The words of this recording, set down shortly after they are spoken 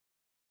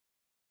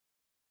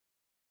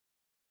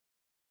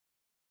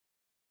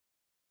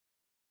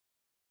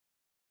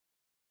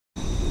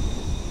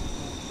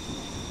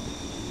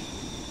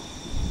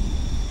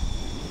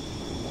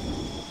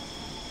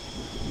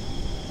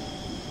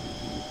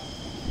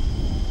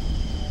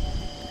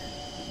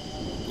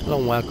Hello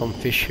and welcome,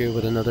 Fish here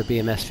with another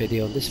BMS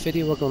video. In this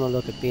video we're going to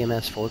look at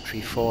BMS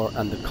 434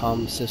 and the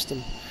comm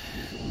system.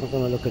 We're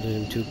going to look at it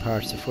in two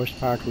parts. The first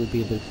part will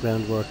be a bit of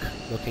groundwork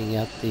looking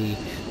at the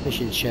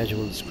mission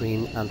schedule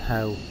screen and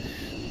how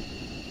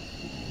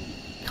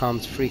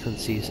comms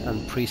frequencies and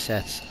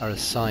presets are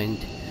assigned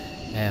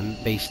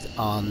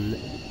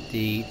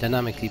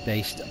dynamically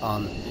based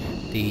on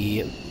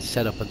the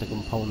setup of the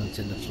components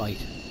in the flight.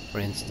 For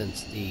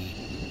instance, the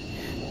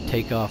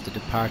takeoff, the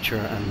departure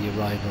and the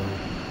arrival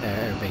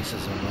air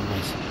bases or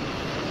runways.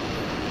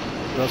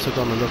 We're also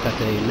going to look at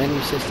the menu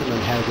system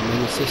and how the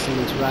menu system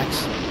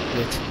interacts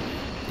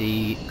with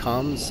the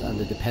comms and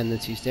the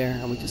dependencies there,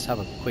 and we just have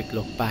a quick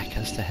look back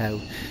as to how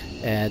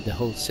the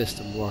whole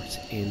system worked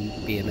in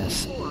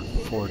BMS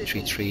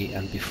 433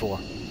 and before.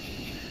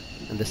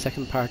 And the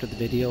second part of the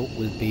video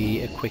will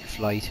be a quick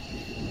flight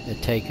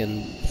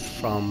taken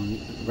from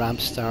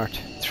ramp start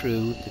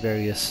through the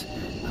various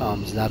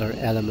comms ladder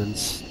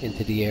elements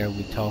into the air.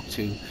 We talk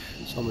to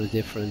some of the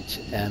different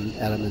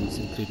elements,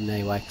 including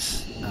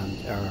AWACS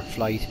and our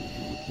flight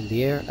in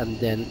the air, and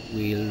then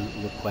we'll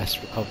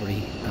request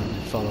recovery and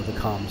follow the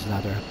comms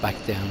ladder back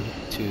down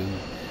to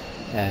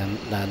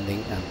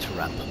landing and to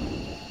ramp.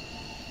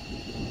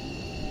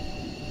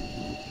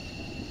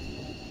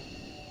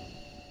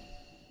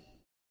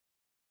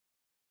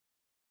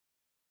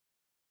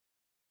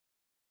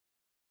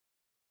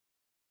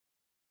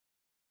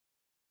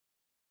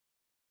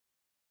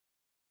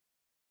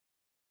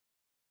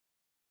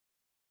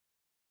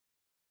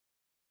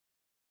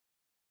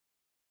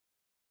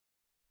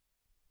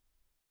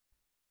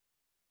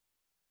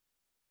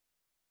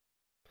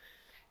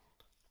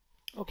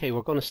 Okay,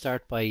 we're going to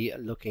start by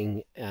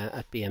looking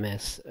at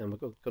BMS, and we're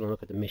going to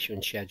look at the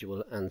mission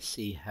schedule and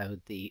see how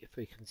the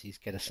frequencies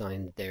get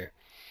assigned there.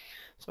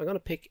 So I'm going to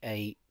pick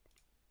a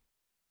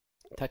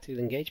tactical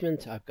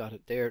engagement. I've got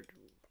it there,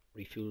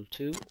 refuel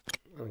 2.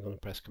 I'm going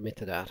to press commit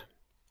to that.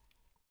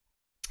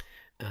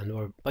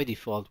 And by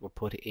default we're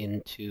put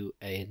into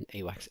an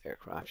AWACS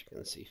aircraft. You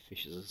can see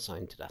Fish is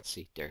assigned to that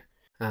seat there.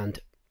 And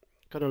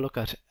I'm going to look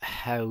at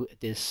how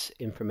this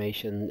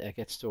information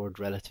gets stored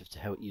relative to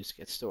how it used to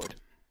get stored.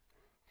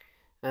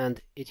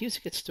 And it used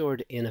to get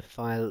stored in a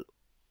file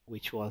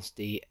which was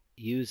the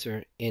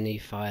user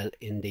ini file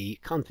in the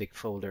config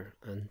folder,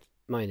 and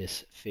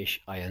minus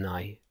fish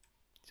ini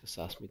just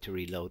asked me to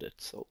reload it.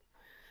 So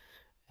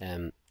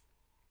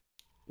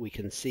we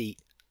can see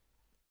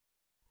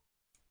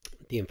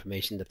the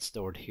information that's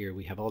stored here.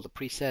 We have all the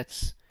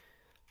presets,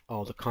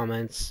 all the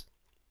comments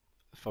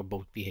for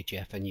both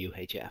VHF and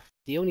UHF.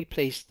 The only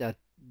place that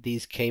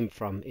these came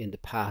from in the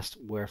past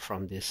were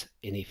from this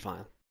ini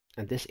file.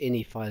 And this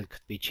ini file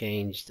could be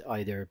changed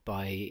either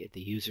by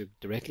the user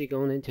directly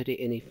going into the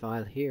ini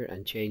file here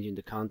and changing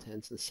the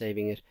contents and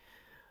saving it,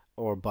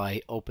 or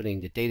by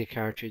opening the data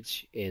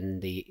cartridge in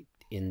the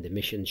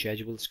mission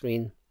schedule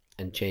screen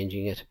and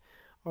changing it,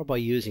 or by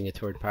using a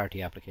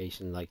third-party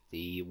application like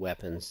the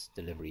weapons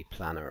delivery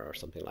planner or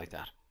something like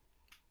that.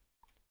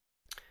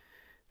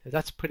 Now,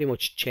 that's pretty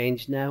much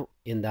changed now,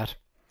 in that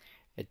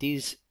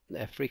these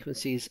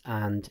frequencies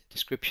and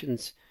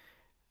descriptions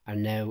are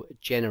now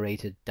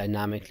generated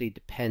dynamically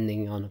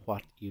depending on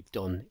what you've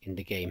done in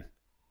the game.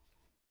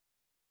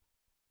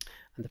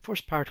 And the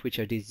first part, which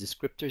are these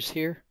descriptors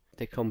here,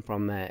 they come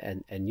from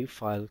a new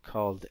file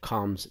called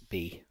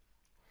commsb.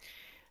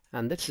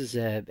 And this is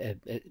a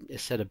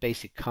set of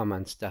basic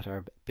comments that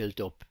are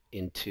built up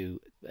into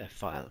a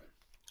file.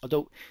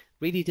 Although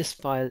really this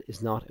file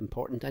is not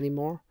important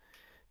anymore,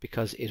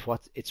 because it's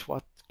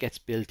what gets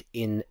built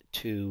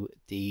into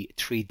the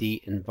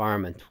 3D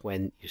environment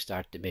when you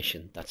start the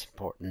mission that's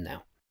important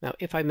now. Now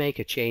if I make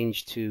a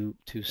change to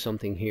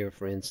something here,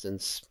 for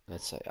instance,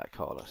 let's say I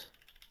call it,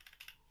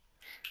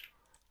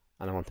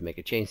 and I want to make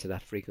a change to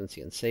that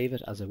frequency and save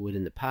it as I would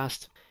in the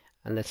past,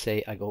 and let's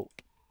say I go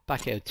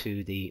back out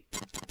to the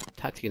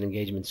tactical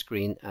engagement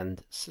screen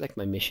and select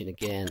my mission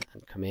again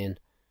and come in,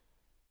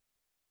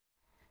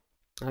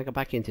 and I go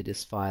back into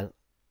this file,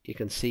 you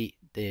can see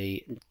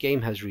the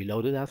game has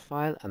reloaded that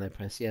file, and I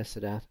press yes to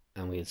that,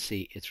 and we'll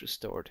see it's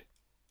restored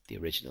the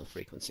original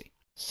frequency.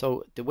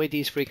 So the way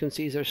these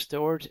frequencies are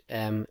stored,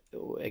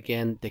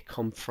 again, they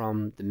come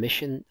from the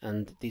mission,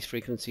 and these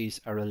frequencies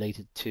are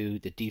related to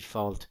the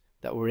default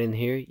that we're in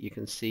here. You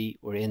can see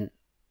we're in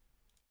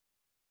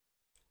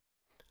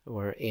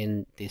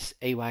this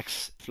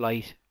AWACS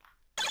flight,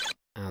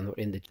 and we're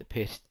in the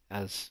pit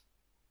as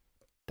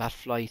that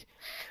flight,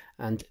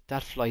 and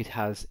that flight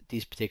has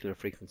these particular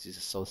frequencies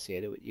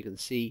associated with it. You can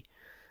see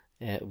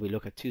we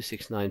look at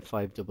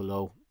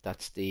 269500,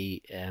 that's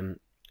the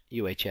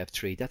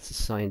UHF3, that's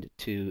assigned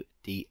to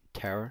the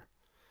Terror.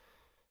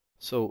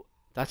 So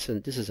this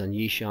is on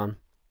Yishan,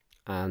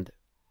 and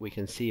we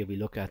can see if we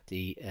look at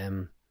the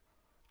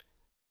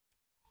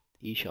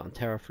Yishan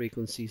Terror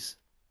frequencies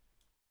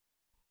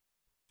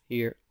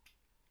here,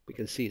 we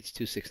can see it's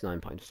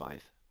 269.5.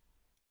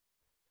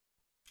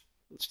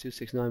 It's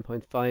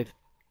 269.5,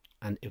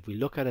 and if we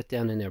look at it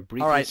down in our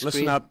briefing All right, screen,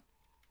 listen up.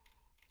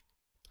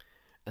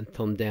 and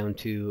thumb down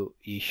to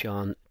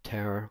Yishan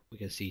Terror, we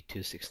can see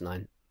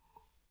 269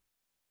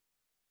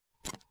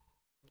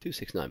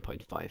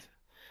 269.5.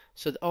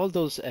 So all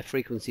those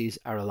frequencies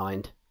are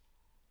aligned.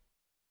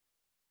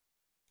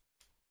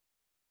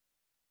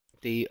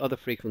 The other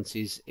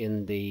frequencies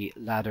in the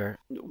ladder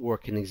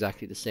work in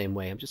exactly the same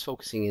way. I'm just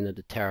focusing in on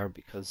the tower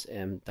because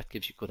that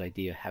gives you a good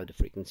idea how the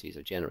frequencies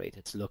are generated.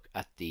 Let's look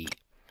at the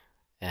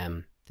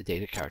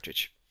data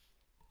cartridge.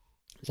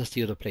 That's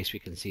the other place we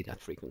can see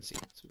that frequency.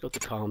 So we go to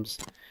comms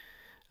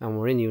and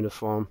we're in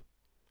uniform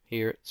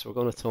here. So we're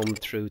going to thumb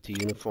through to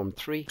uniform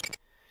 3.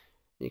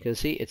 You can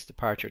see it's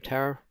departure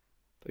tower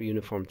for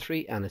uniform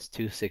 3 and it's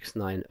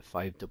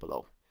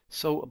 269500.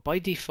 So by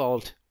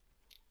default,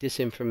 this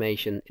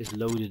information is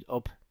loaded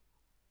up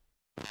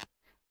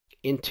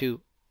into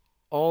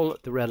all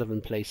the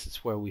relevant places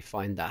where we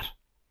find that,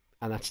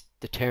 and that's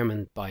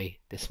determined by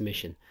this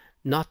mission,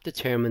 not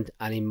determined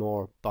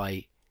anymore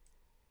by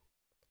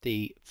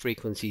the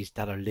frequencies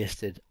that are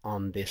listed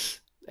on this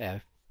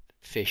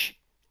fish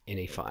in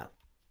a file.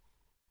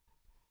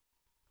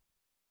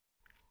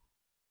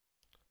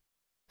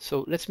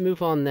 So let's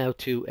move on now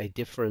to a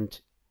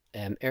different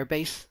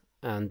airbase,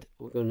 and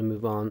we're going to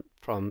move on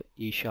from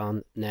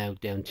Yishan now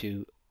down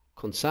to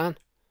Kunsan.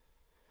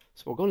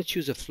 So we're going to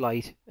choose a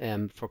flight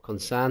for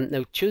Kunsan.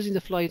 Now, choosing the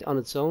flight on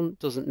its own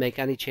doesn't make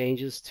any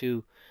changes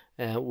to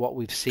what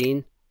we've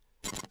seen.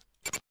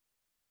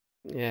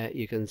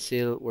 You can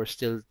see we're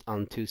still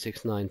on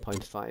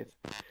 269.5.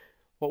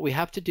 What we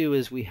have to do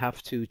is we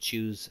have to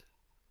choose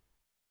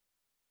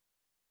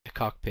a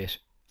cockpit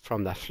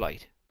from that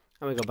flight.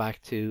 And we go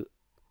back to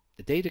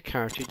the data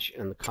cartridge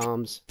and the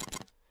comms.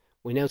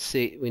 We now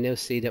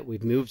see that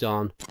we've moved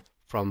on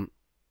from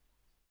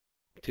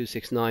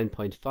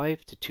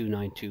 269.5 to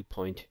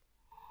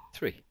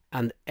 292.3,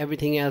 and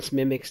everything else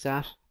mimics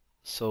that.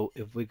 So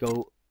if we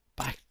go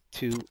back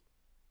to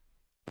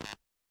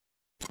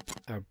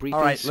our briefing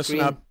All right, screen, listen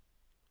up.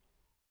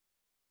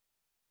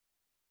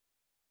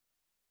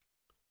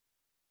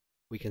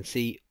 We can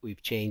see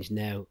we've changed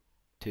now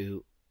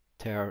to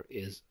tower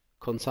is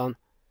Kunsan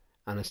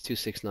and it's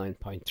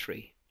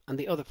 269.3, and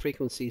the other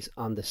frequencies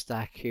on the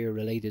stack here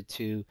related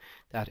to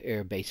that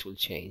airbase will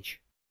change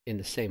in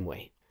the same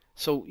way.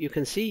 So you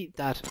can see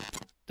that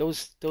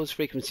those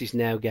frequencies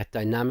now get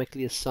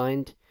dynamically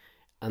assigned,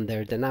 and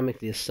they're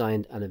dynamically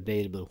assigned and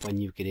available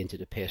when you get into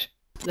the pit.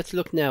 Let's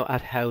look now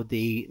at how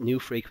the new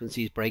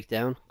frequencies break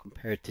down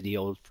compared to the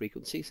old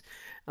frequencies.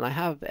 And I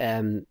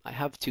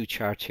have two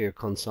charts here,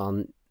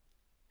 Kunsan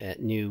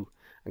new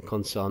and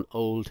Kunsan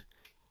old,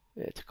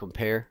 to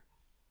compare.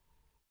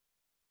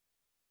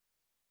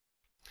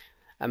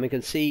 And we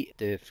can see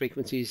the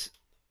frequencies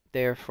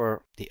there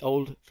for the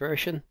old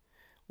version.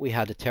 We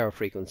had a tower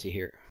frequency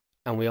here,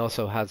 and we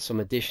also had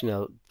some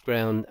additional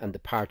ground and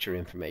departure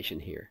information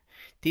here.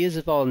 These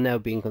have all now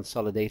been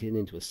consolidated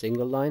into a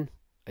single line,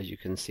 as you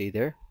can see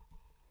there,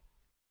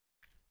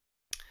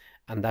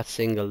 and that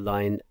single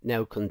line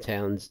now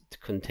contains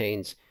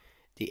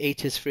the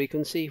ATIS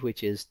frequency,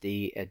 which is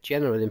the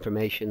general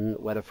information,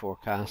 weather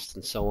forecast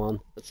and so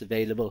on, that's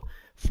available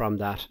from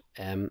that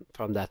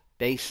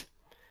base.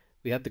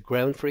 We have the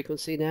ground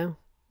frequency now,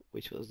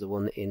 which was the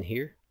one in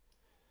here.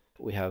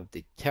 We have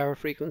the tower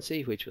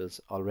frequency, which was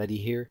already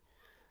here,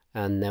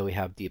 and now we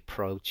have the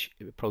approach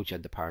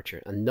and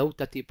departure. And note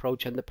that the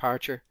approach and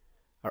departure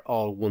are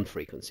all one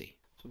frequency.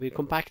 So if we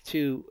come back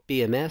to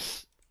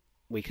BMS,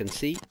 we can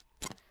see,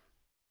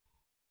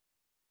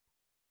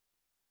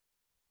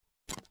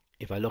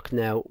 if I look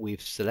now,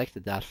 we've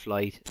selected that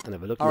flight, and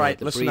if I look now at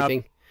the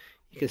briefing,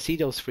 you can see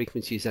those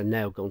frequencies are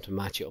now going to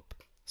match up.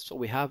 So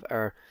we have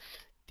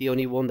the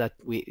only one that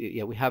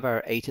we have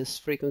our ATIS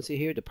frequency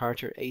here.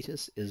 Departure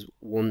ATIS is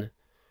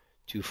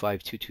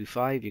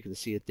 125225. You can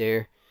see it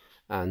there,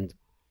 and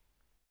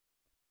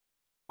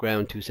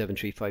ground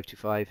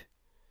 273525.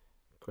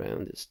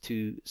 Ground is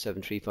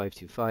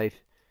 273525.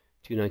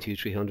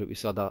 292300. We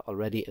saw that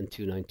already, and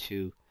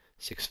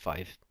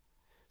 29265.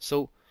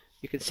 So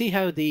you can see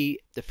how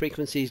the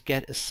frequencies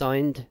get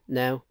assigned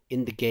now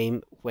in the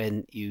game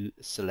when you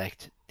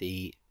select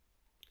the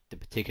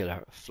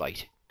particular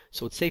flight.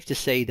 So it's safe to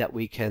say that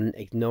we can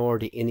ignore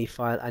the ini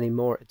file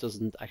anymore. It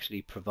doesn't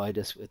actually provide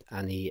us with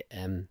any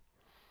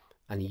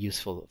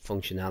useful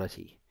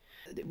functionality.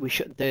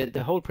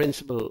 The whole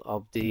principle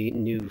of the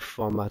new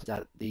format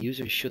that the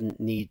user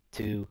shouldn't need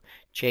to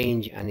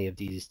change any of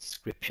these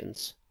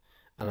descriptions,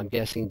 and I'm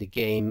guessing the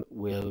game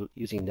will,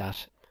 using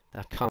that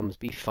comms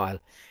B file,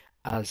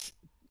 as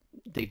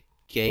the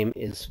game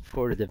is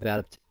further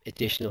developed,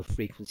 additional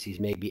frequencies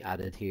may be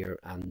added here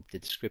and the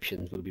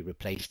descriptions will be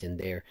replaced in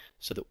there,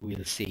 so that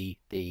we'll see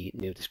the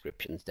new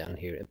descriptions down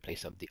here in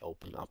place of the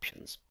open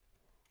options.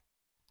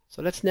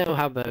 So let's now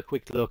have a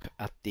quick look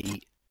at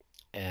the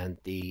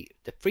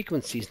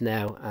frequencies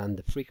now and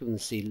the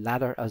frequency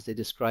ladder as they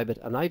describe it.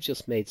 And I've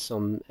just made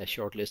some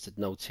shortlisted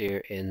notes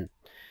here in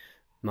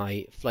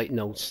my flight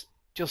notes,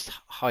 just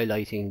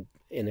highlighting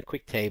in a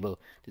quick table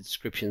the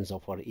descriptions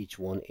of what each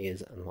one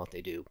is and what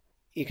they do.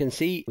 You can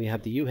see we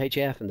have the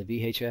UHF and the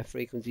VHF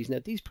frequencies. Now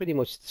these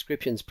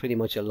descriptions pretty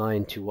much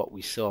align to what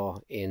we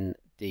saw in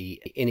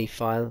the ini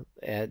file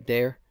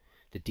there,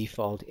 the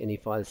default ini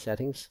file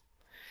settings.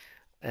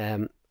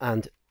 and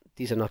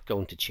these are not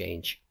going to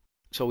change.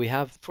 So we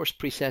have first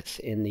presets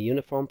in the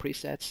uniform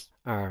presets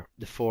are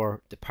the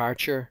 4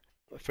 departure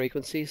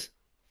frequencies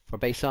for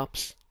base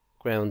ops,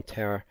 ground,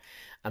 terror,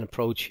 and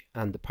approach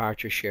and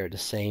departure share the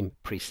same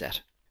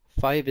preset.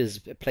 5 is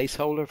a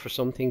placeholder for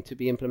something to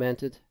be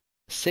implemented.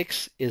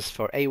 6 is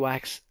for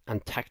AWACS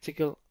and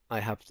tactical. I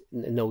have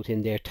a note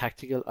in there,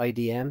 tactical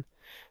IDM.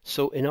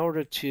 So in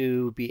order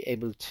to be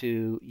able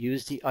to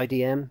use the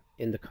IDM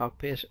in the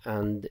cockpit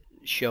and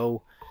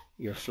show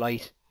your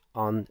flight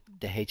on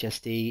the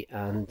HSD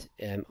and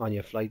on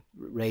your flight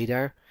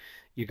radar,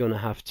 you're going to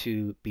have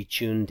to be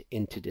tuned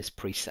into this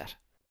preset.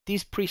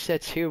 These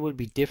presets here will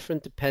be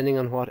different depending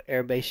on what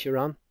airbase you're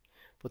on,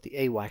 but the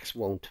AWACS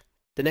won't.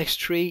 The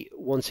next 3,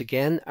 once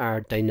again,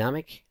 are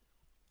dynamic,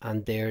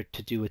 and they're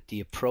to do with the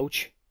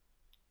approach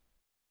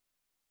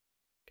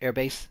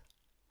airbase.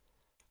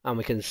 And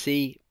we can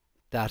see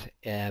that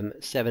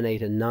 7,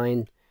 8, and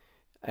 9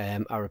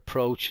 are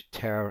approach,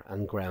 terror,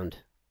 and ground.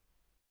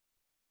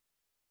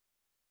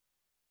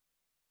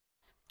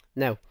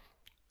 Now,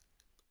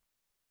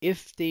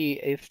 if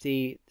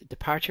the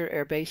departure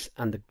airbase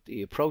and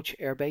the approach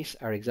airbase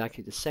are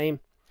exactly the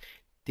same,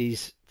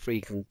 these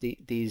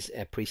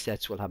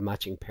presets will have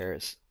matching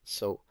pairs.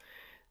 So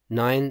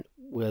 9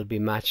 will be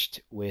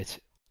matched with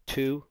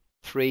 2,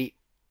 3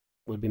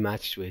 will be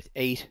matched with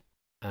 8,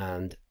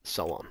 and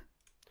so on.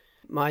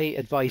 My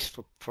advice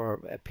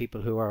for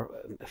people who are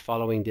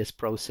following this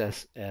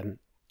process in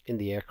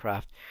the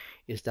aircraft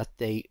is that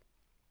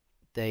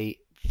they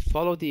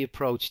follow the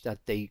approach that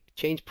they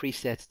change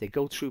presets. They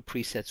go through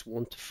presets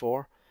 1 to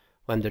 4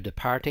 when they're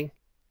departing,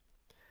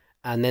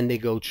 and then they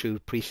go through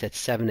presets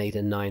 7, 8,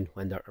 and 9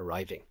 when they're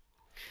arriving.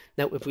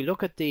 Now, if we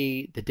look at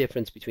the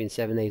difference between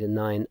 7, 8, and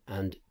 9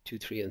 and 2,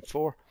 3, and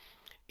 4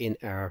 in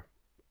our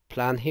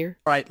plan here.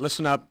 All right,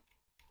 listen up.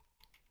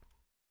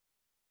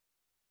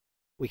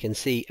 We can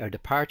see our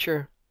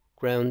departure,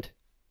 ground,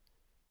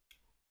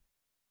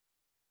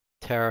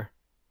 terror,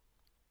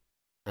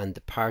 and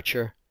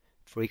departure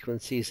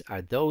frequencies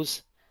are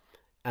those.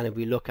 And if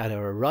we look at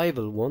our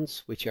arrival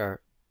ones, which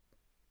are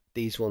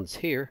these ones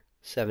here,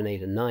 7,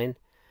 8, and 9,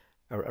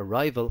 our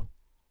arrival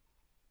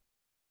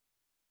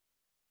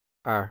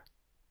are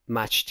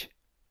matched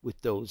with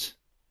those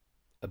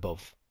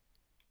above,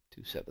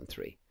 2, 7,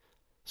 3.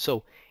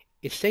 So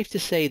it's safe to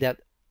say that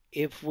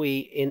if we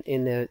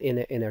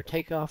in our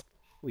takeoff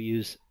we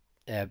use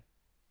a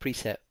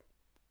preset,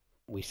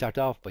 we start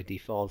off by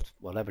default,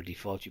 whatever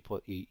default you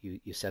put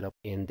you set up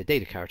in the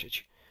data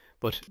cartridge,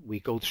 but we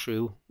go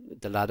through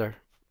the ladder.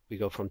 We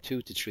go from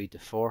 2 to 3 to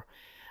 4,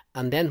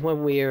 and then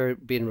when we are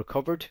being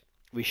recovered,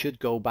 we should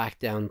go back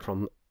down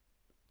from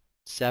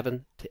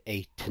 7 to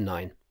 8 to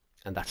 9,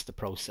 and that's the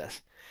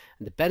process.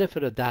 And the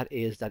benefit of that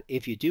is that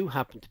if you do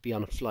happen to be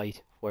on a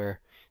flight where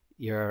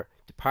your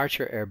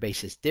departure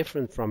airbase is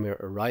different from your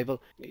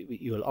arrival,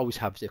 you will always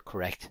have the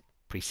correct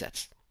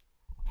presets.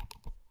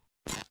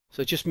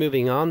 So just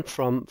moving on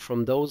from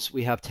those,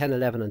 we have 10,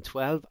 11, and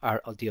 12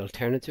 are the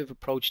alternative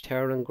approach,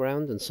 terror, and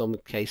ground. In some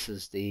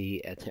cases,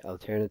 the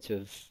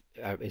alternative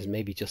is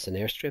maybe just an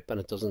airstrip, and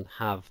it doesn't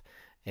have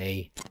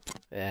a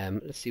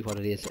let's see what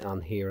it is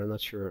on here. I'm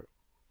not sure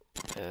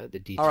the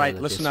detail. All right,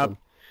 of listen this up.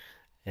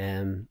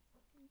 One.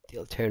 The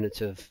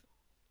alternative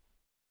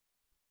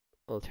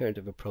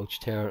approach,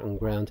 terror, and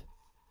ground.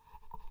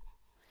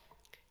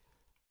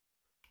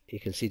 You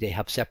can see they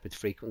have separate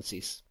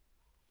frequencies.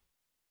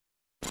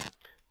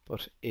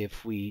 But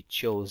if we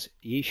chose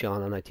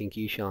Yishan, and I think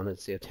Yishan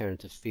as the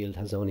alternative field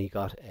has only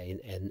got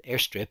an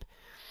airstrip,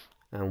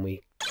 and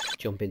we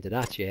jump into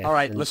that jet, all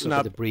right, and listen look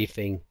up. at the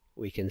briefing,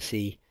 we can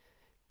see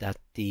that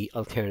the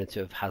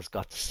alternative has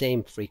got the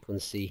same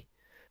frequency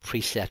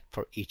preset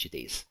for each of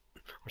these.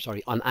 Or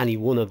sorry, on any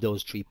one of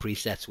those 3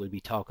 presets, we'll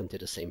be talking to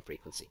the same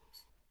frequency.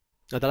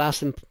 Now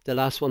the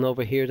last one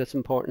over here that's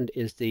important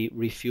is the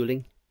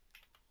refueling,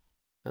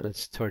 and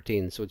it's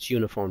 13, so it's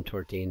uniform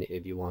 13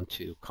 if you want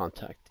to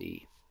contact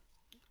the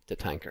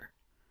tanker.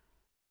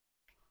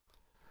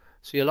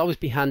 So you'll always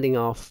be handing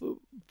off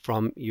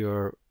from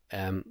your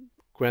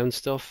ground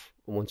stuff.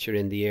 Once you're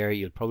in the air,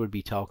 you'll probably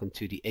be talking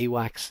to the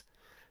AWACS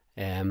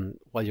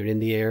while you're in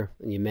the air,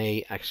 and you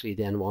may actually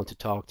then want to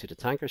talk to the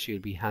tanker, so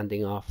you'll be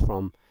handing off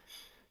from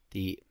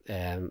the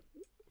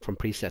from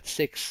preset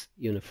 6,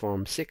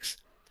 uniform 6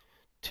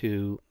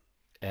 to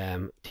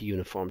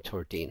uniform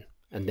 13,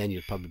 and then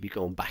you'll probably be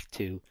going back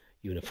to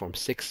uniform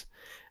 6,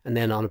 and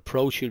then on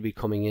approach you'll be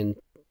coming in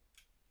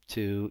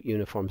to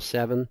uniform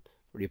 7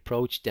 for the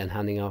approach, then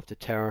handing off to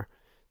terror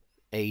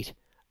 8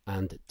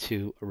 and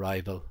to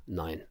arrival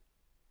 9.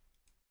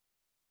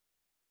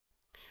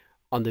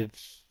 On the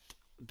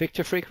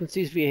Victor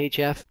frequencies,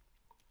 VHF,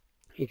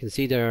 you can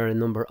see there are a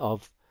number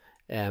of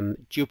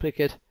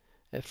duplicate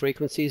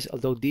frequencies,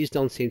 although these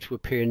don't seem to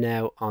appear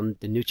now on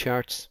the new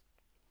charts.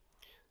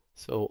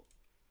 So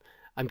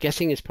I'm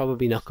guessing it's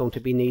probably not going to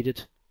be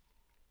needed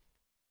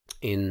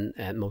in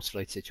most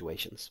flight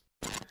situations.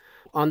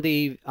 On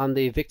the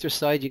Victor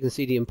side, you can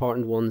see the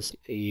important ones.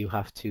 You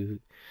have to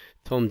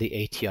thumb the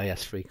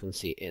ATIS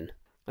frequency in.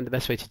 And the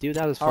best way to do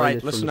that is All find right, it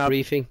from listen the up.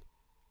 briefing.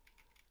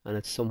 And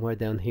it's somewhere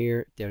down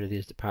here. There it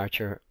is,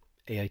 departure,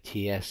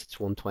 AITS, it's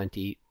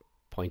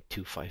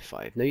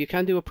 120.255. Now you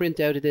can do a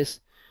printout of this.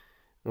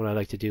 What I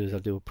like to do is I'll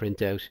do a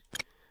printout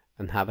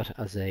and have it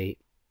as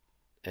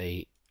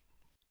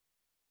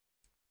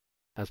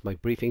as my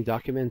briefing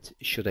document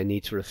should I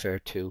need to refer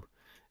to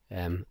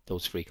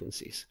those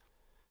frequencies.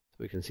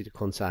 So we can see the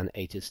Kunsan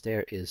ATIS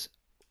there is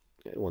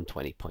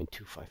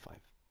 120.255.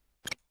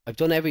 I've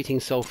done everything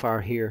so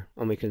far here,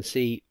 and we can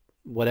see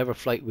whatever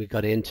flight we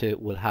got into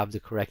will have the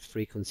correct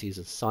frequencies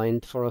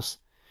assigned for us.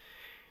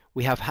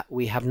 We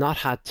have not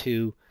had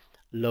to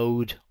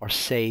load or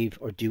save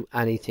or do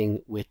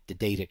anything with the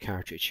data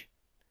cartridge.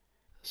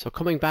 So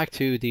coming back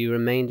to the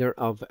remainder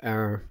of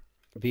our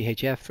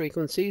VHF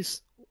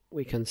frequencies,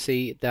 we can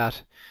see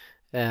that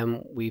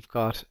we've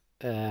got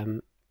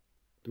the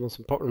most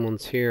important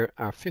ones here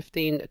are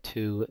 15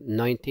 to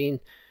 19,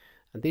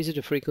 and these are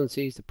the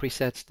frequencies, the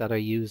presets that are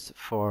used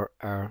for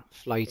our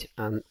flight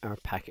and our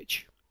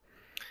package.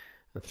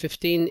 And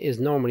 15 is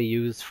normally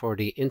used for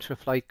the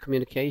intra-flight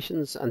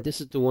communications, and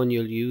this is the one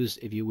you'll use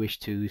if you wish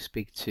to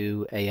speak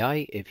to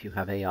AI, if you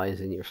have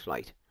AIs in your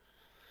flight.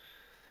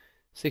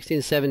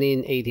 16,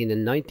 17, 18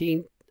 and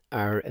 19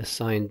 are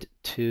assigned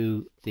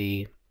to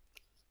the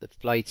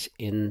flights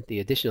in the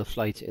additional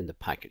flights in the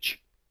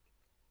package.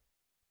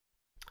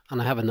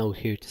 And I have a note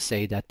here to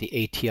say that the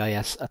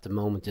ATIS at the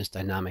moment is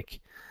dynamic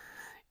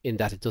in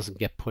that it doesn't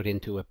get put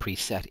into a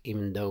preset,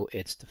 even though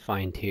it's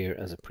defined here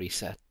as a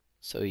preset.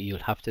 So you'll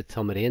have to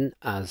thumb it in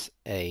as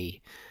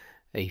a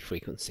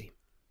frequency.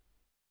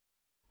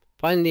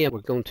 Finally,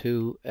 we're going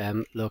to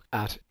look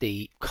at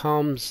the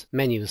comms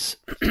menus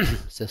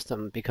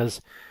system, because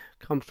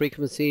comm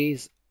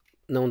frequencies,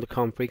 knowing the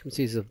comm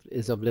frequencies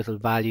is of little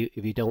value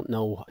if you don't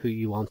know who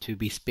you want to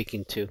be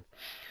speaking to.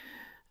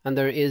 And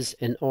there is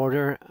an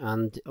order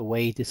and a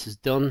way this is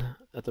done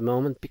at the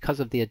moment. Because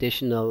of the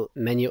additional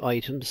menu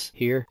items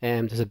here,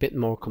 there's a bit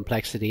more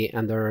complexity,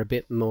 and there are a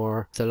bit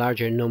more, it's a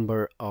larger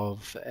number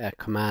of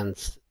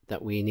commands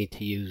that we need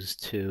to use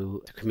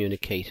to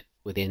communicate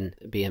within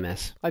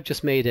BMS. I've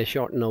just made a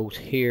short note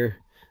here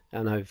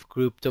and I've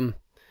grouped them,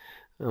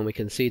 and we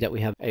can see that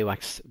we have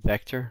AWACS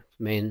vector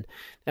main,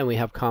 then we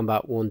have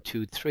combat 1,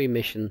 2, 3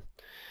 mission,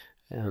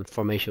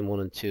 formation 1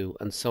 and 2,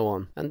 and so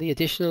on. And the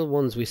additional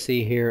ones we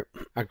see here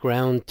are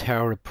ground,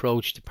 tower,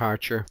 approach,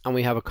 departure, and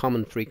we have a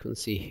common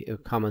frequency, a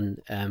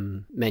common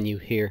menu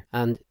here.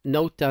 And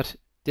note that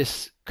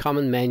this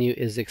common menu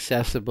is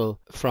accessible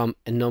from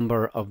a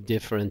number of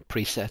different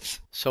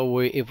presets. So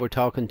if we're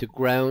talking to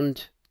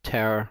ground,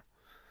 tower,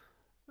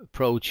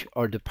 approach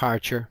or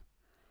departure,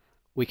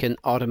 we can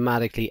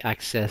automatically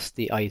access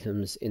the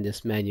items in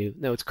this menu.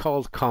 Now it's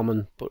called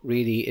common, but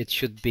really it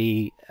should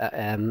be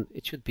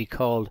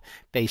called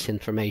base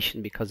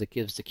information, because it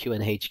gives the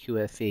QNH,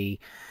 QFE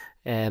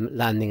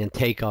landing and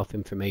takeoff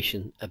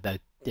information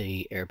about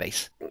the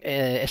airbase.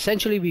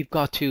 Essentially we've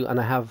got to, and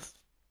I have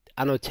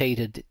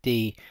annotated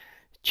the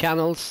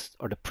channels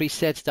or the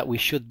presets that we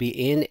should be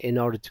in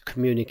order to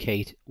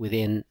communicate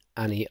within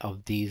any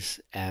of these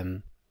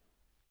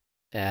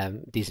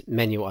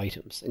menu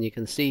items. And you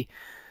can see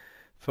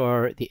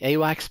for the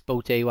AWACS,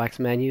 both AWACS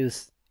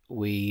menus,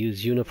 we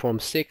use Uniform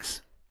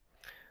 6.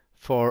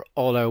 For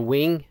all our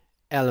wing,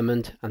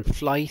 element and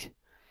flight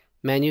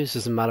menus,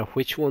 doesn't matter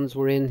which ones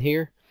we're in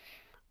here,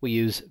 we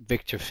use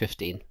Victor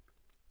 15.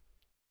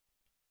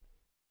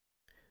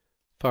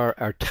 For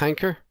our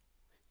tanker,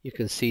 you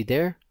can see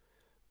there,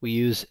 we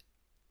use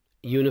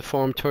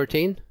Uniform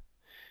 13.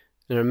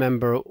 And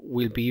remember,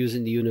 we'll be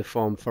using the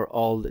uniform for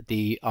all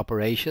the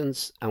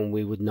operations, and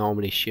we would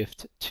normally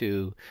shift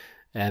to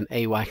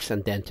AWACS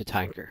and then to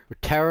tanker. For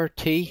tower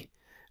T,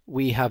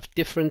 we have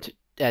different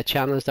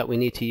channels that we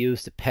need to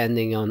use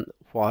depending on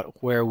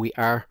where we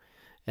are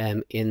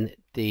in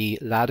the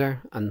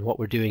ladder and what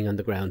we're doing on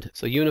the ground.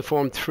 So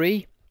Uniform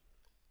 3,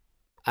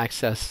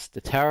 access the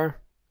tower.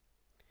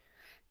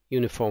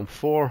 Uniform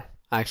 4,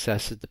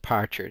 access the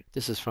departure.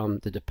 This is from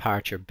the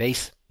departure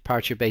base.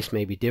 Departure base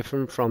may be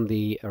different from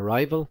the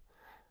arrival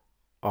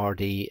or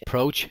the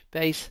approach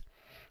base,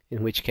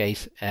 in which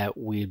case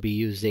we'll be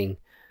using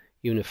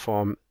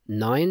Uniform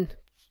 9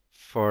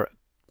 for,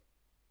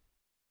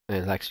 and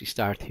it'll actually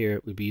start here,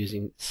 we'll be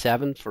using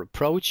 7 for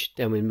approach,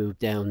 then we'll move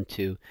down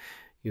to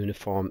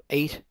Uniform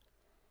 8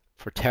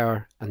 for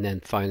tower, and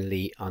then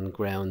finally on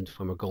ground,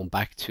 when we're going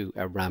back to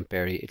our ramp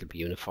area, it'll be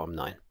Uniform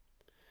 9.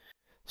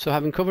 So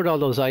having covered all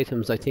those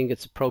items, I think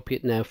it's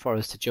appropriate now for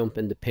us to jump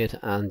in the pit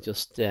and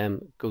just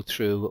go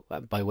through,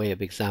 by way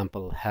of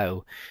example,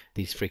 how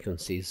these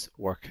frequencies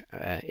work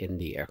in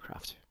the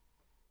aircraft.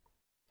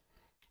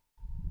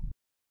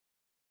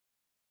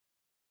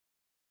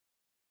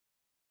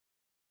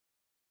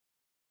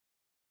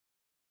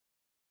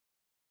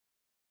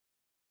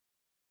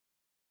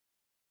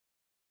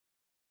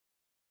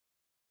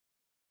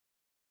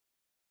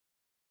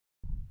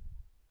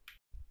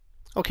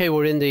 Okay,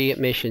 we're in the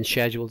mission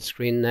scheduled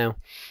screen now.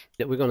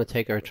 We're going to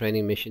take our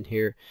training mission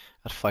here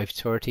at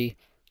 5:30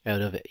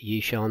 out of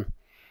Yishan,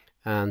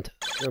 and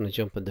I'm going to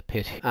jump in the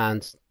pit.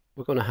 And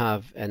we're going to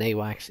have an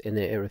AWACS in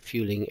a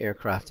refueling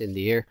aircraft in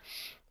the air.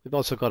 We've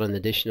also got an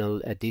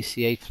additional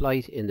DC-8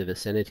 flight in the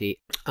vicinity,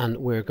 and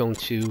we're going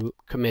to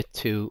commit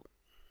to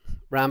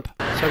ramp.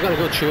 So I'm going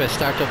to go through a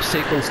startup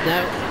sequence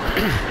now,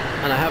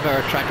 and I have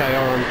our track IR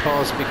on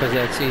pause because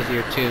it's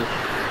easier to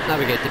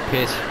navigate the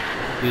pit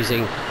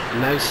using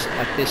mouse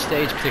at this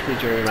stage, particularly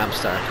during ramp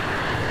start.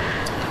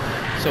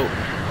 So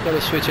I'm going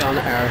to switch on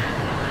our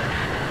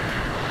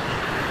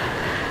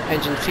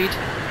engine feed,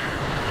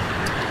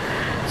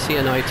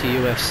 CNI to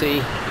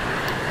UFC,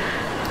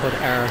 put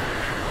our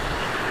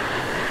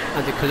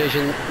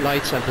anti-collision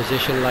lights and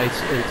position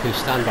lights into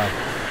standby.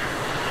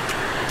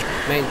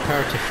 Main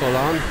power to full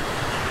on,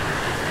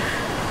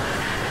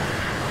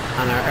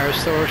 and our air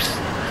source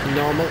to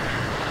normal.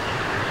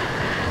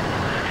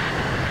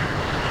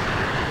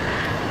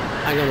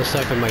 I'm going to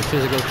cycle my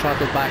physical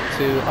throttle back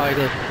to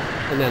idle,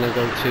 and then I'm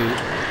going to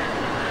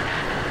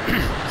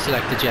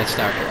select the jet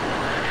starter.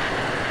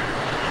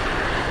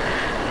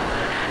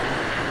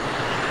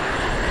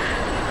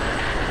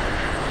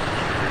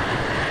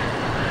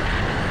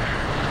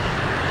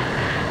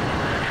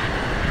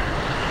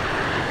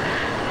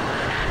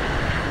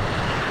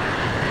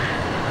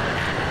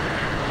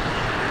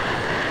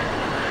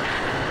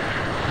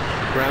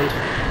 Ground.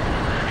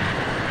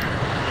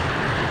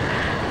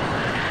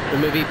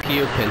 Remove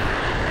EPU pin.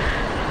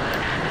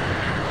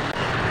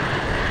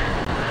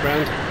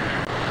 Ground.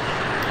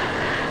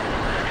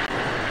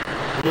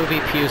 Remove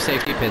EPU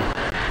safety pin.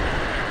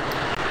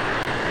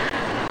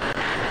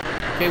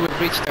 Okay, we've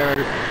reached our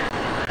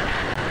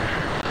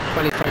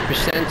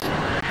 25%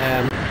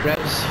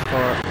 revs for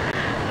our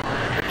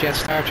jet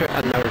starter,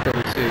 and now we're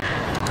going to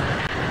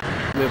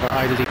move our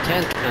idle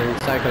detent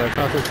and cycle our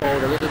throttle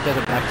forward a little bit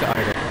and back to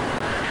idle.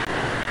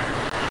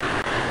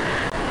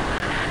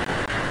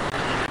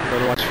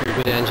 Going to watch for a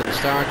good engine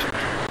start.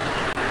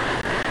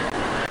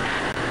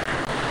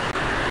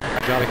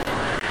 Hydraulic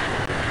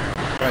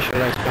pressure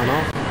lights gone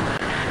off.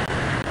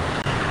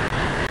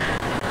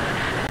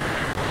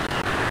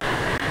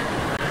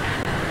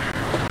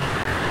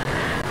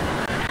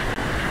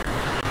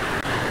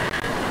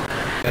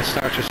 Jet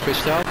starter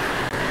switched off.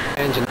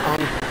 Engine on.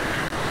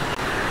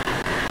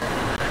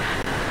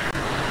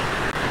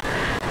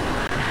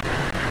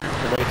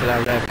 We'll wait till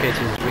our rev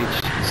gauges reach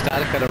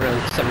static at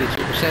around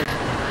 72%.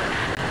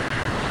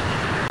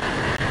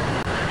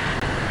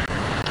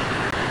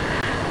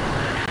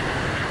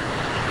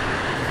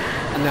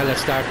 Now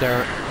let's start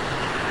our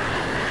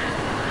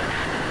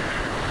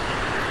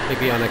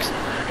avionics.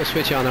 We'll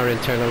switch on our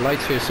internal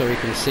lights here so we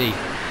can see.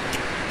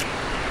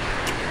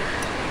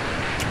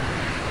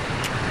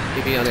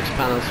 Avionics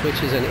panel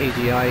switches and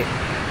AGI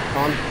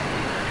on.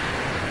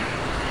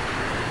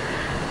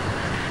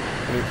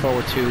 Coming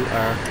forward to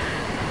our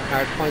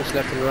hard points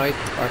left and right,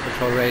 our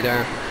control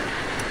radar,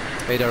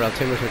 radar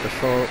altimeter to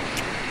full,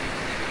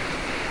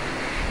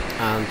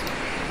 and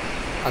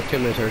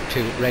altimeter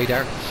to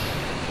radar.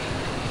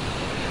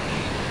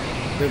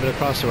 Moving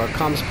across to our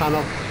comms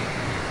panel.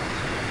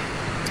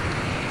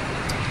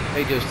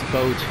 Radios to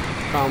both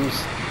comms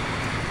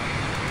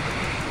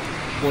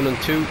 1 and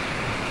 2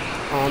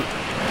 on.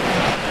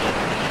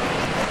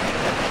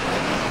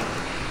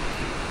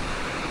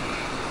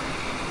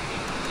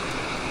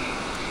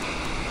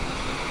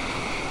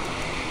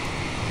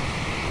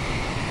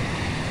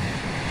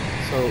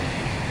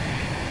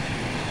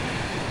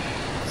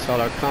 So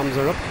all our comms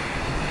are up.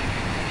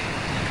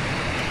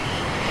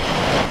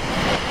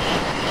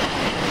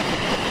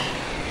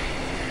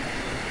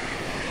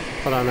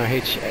 Put on our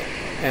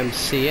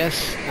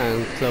HMCS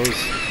and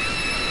close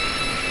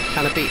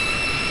canopy,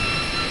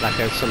 black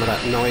out some of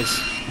that noise.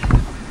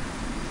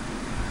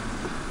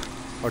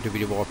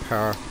 RWD war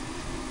power.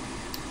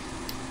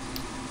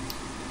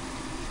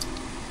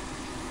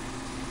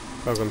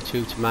 Program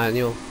 2 to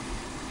manual.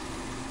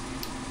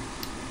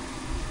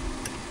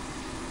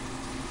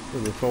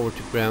 Moving forward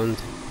to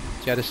ground.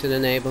 Jettison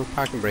enable,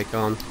 parking brake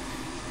on,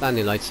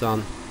 landing lights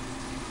on.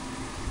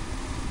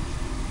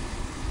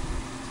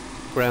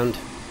 Ground.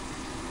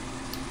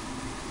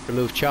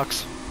 Remove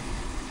chocks.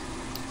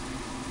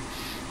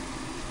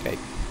 Okay.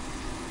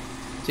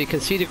 So you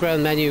can see the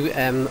ground menu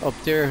up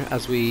there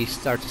as we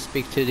start to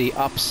speak to the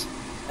ops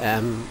at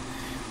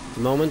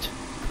the moment.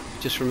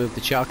 Just remove the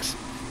chocks.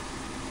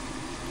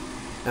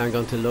 Now I'm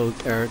going to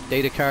load our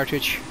data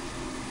cartridge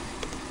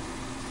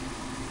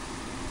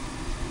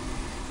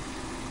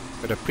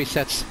with our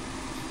presets.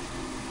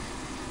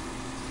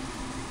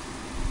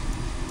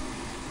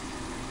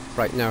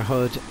 Brighten our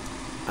HUD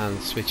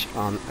and switch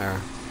on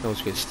our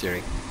nose wheel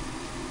steering.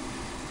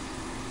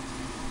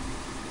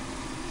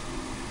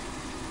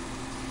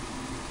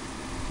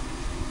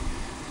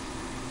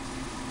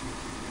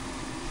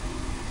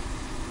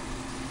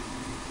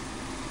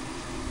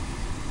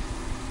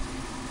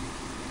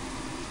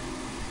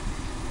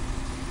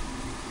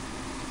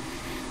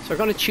 So we're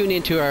going to tune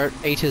into our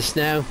ATIS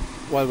now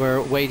while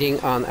we're waiting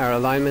on our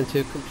alignment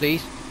to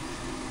complete.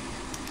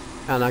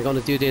 And I'm going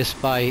to do this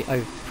by,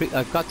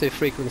 I've got the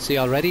frequency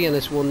already, and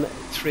it's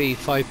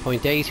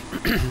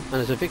 135.8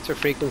 and it's a Victor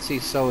frequency,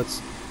 so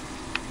it's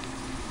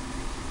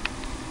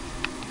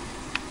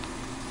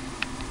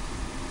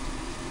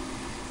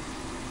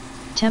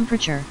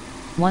Temperature,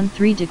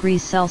 13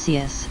 degrees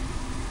Celsius.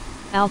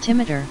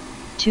 Altimeter,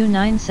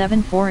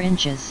 2974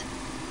 inches.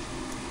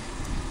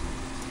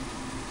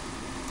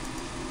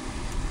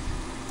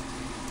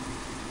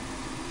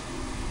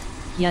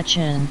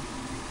 Yachin.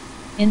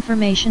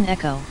 Information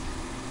echo.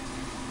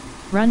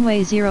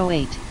 Runway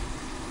 08.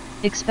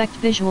 Expect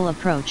visual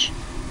approach.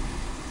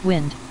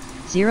 Wind,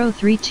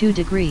 032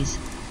 degrees,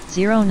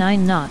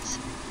 09 knots,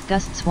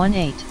 gusts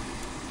 18.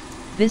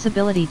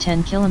 Visibility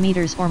 10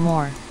 kilometers or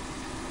more.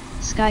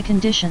 Sky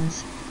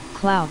conditions,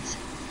 clouds,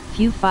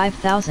 few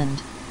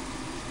 5,000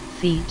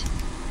 feet.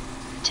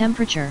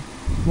 Temperature,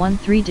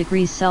 13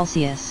 degrees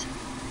Celsius.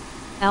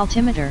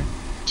 Altimeter,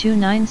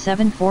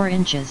 2974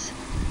 inches.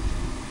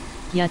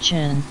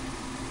 Yachin.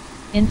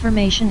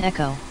 Information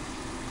echo.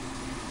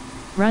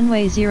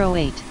 Runway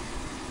 08.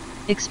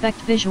 Expect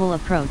visual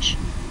approach.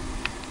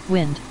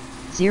 Wind,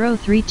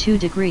 032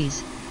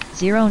 degrees,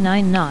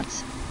 09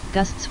 knots,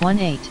 gusts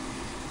 18.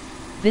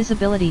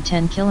 Visibility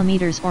 10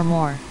 kilometers or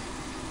more.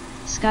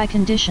 Sky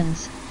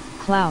conditions,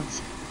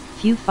 clouds,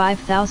 few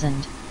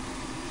 5,000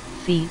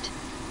 feet.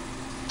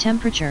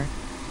 Temperature,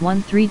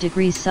 13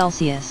 degrees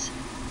Celsius.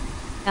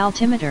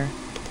 Altimeter,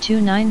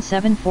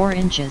 2974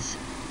 inches.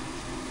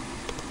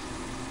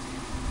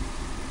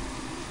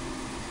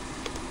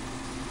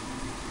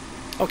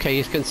 Okay,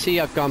 you can see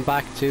I've gone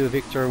back to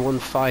Victor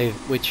 15,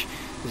 which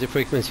is a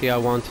frequency I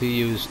want to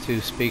use to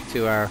speak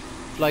to our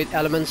flight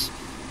elements.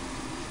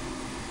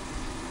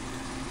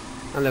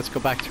 And let's go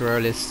back to our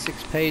list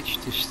 6 page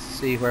to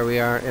see where we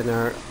are in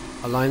our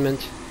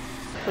alignment.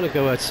 I'm going to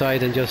go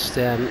outside and just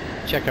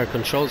check our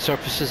control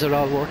surfaces are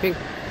all working.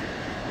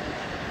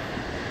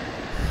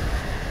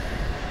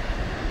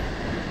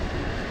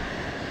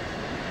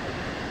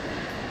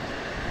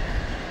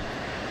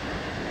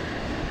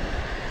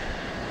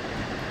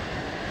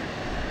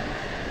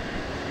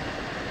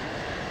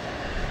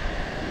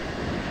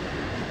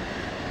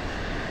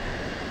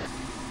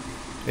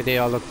 They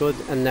all look good,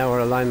 and now our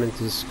alignment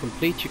is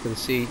complete. You can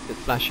see the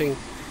flashing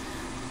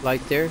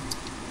light there.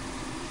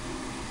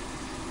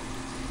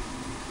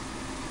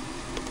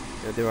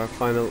 I'll do our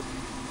final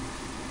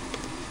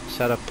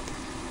setup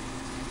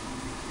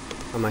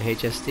on my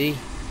HSD.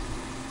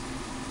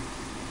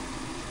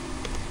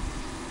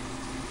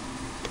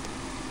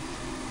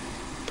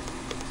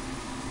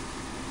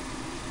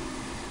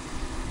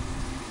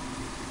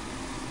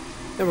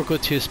 Then we're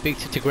good to speak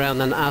to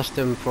ground and ask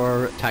them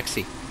for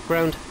taxi.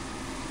 Ground.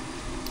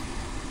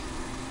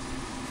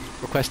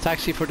 Request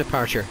taxi for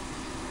departure.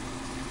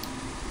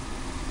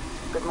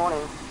 Good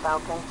morning,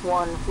 Falcon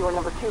 1, you are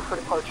number 2 for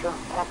departure.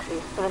 Taxi,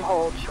 and then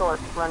hold short,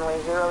 runway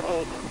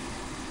 08.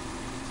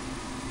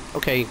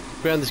 Okay,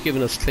 ground has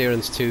given us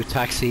clearance to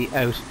taxi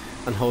out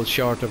and hold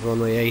short of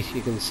runway 8.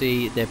 You can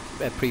see the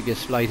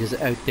previous flight is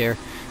out there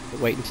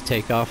waiting to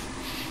take off.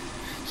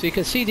 So you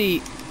can see the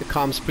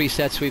comms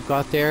presets we've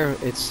got there.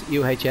 It's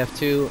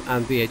UHF2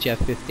 and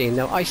VHF15.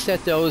 Now I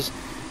set those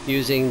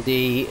using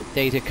the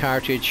data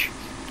cartridge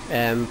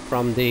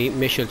from the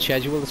mission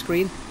schedule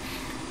screen,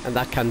 and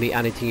that can be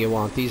anything you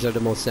want. These are the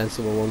most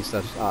sensible ones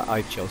that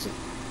I've chosen.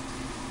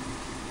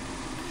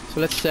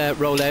 So let's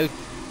roll out.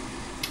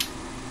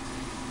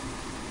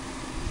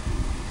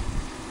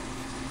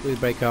 We'll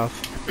break off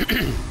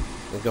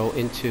and go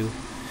into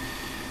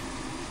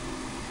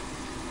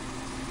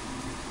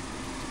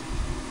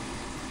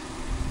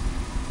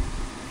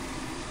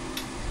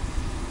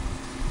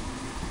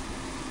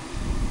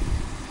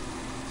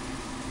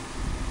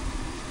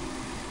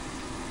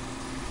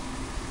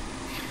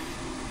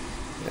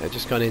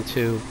just gone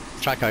into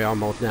track IR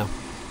mode now.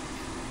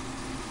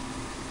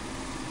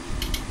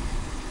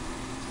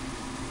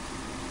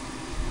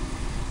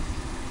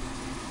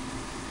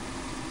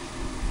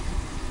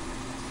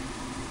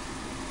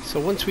 So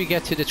once we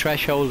get to the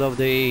threshold of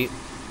the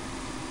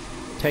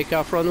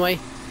takeoff runway,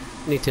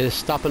 we need to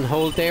stop and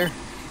hold there,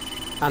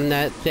 and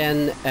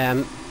then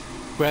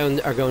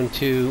ground are going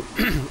to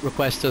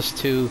request us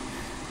to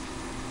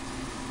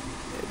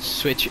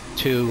switch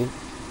to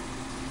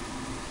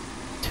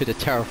the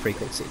tower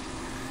frequency,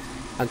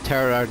 and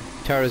tower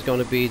is going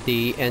to be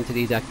the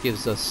entity that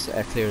gives us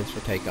clearance for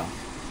takeoff.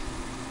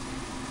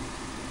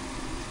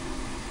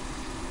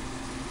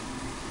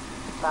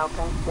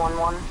 Falcon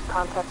 1-1,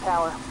 contact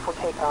tower for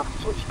takeoff.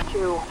 Switch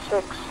to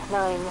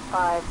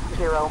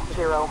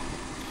 26950.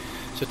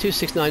 So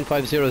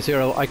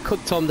 26950, I could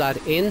thumb that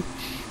in.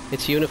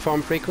 It's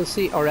uniform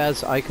frequency, or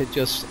else I could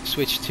just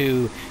switch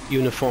to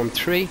uniform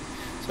 3.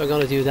 So I'm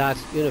going to do that,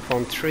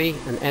 uniform 3,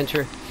 and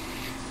enter.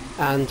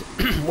 And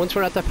once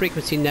we're at that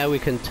frequency now, we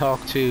can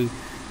talk to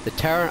the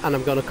tower, and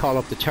I'm going to call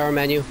up the tower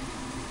menu.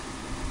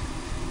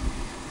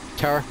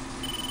 Tower.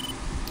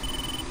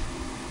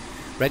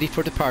 Ready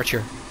for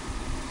departure.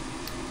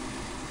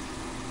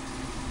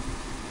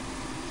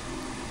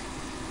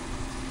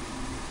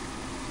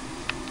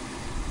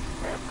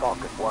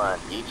 Falcon 1,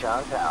 each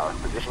on tower,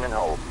 position and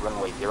hold,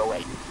 runway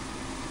 08.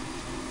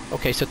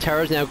 Okay, so tower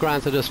has now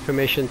granted us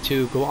permission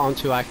to go on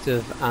to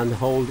active and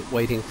hold,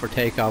 waiting for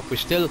takeoff. We're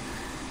still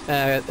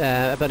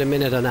about a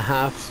minute and a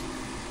half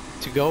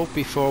to go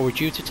before we're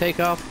due to take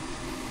off.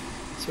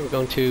 So we're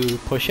going to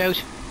push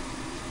out.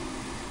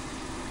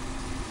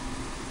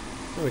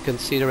 And we can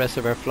see the rest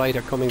of our flight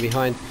are coming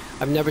behind.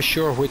 I'm never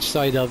sure which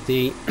side of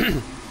the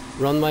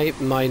runway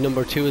my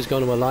number 2 is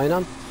going to align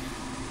on.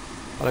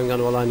 But I'm going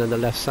to align on the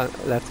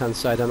left-hand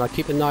side, and I'll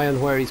keep an eye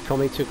on where he's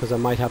coming to because I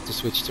might have to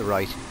switch to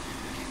right.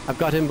 I've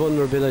got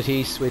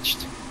invulnerability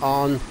switched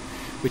on,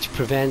 which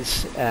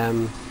prevents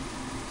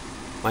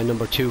my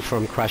number 2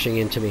 from crashing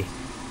into me.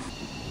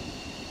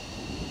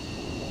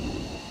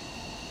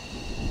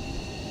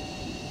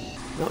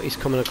 No, he's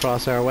coming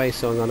across our way,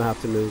 so I'm going to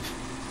have to move.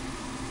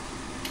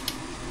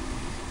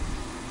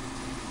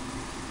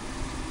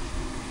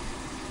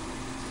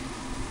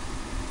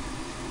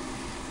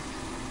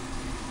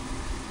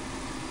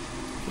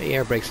 Okay,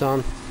 air brakes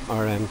on,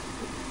 or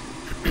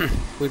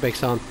wheel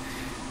brakes on.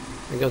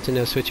 I'm going to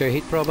now switch our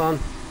heat probe on.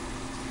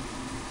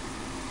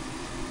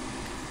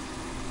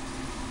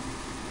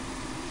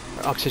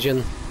 Our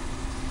oxygen.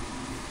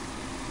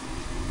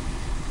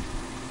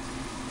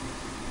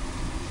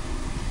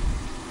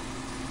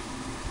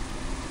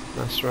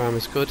 Master arm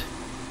is good,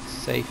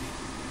 safe.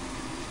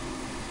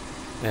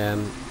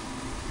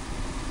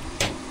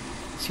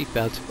 Seat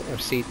belt or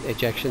seat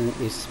ejection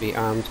needs to be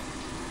armed.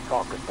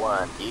 Focus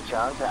 1, each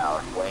on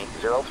tower, weight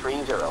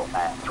 030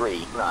 at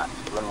 3 knots,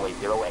 runway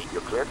 08.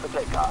 You're cleared for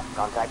takeoff.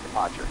 Contact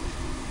departure.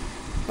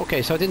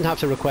 Okay, so I didn't have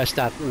to request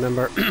that,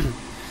 remember.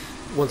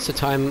 Once the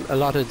time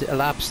allotted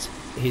elapsed,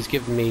 he's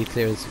given me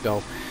clearance to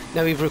go.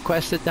 Now we've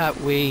requested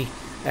that we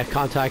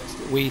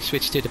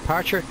switch to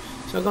departure,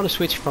 so I'm going to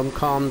switch from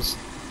comms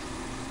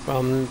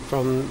from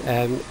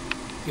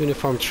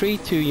uniform 3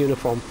 to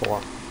uniform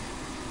 4.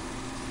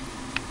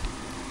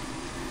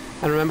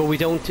 And remember, we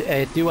don't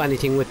do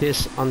anything with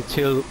this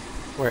until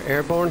we're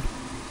airborne.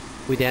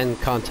 We then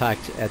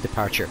contact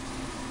departure.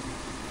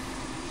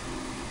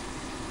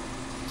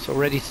 So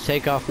ready to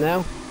take off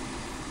now.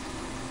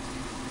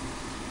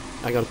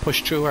 I'm going to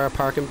push through our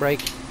parking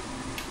brake.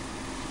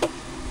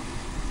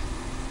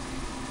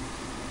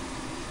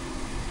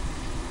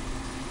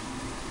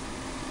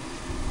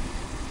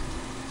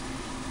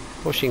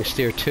 Pushing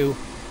steer 2.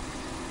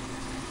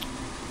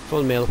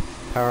 Full mil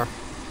power.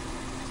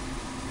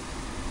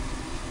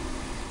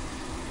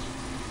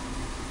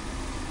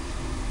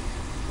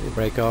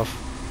 Brake off.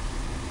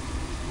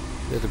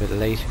 A little bit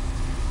late.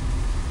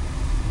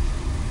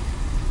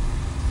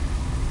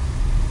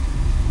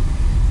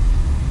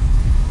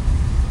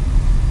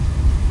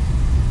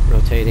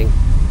 Rotating.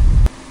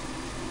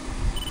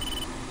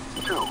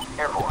 2,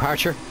 airborne.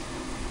 Departure.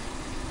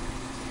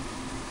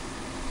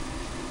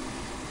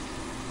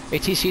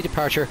 ATC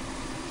departure.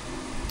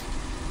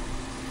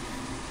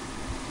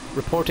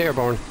 Report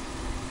airborne.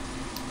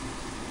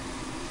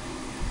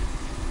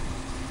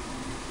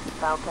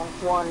 Falcon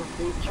 1,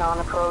 each on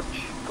approach,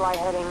 fly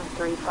heading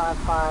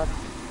 355.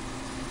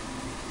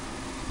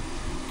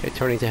 Okay,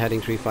 turning to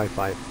heading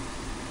 355.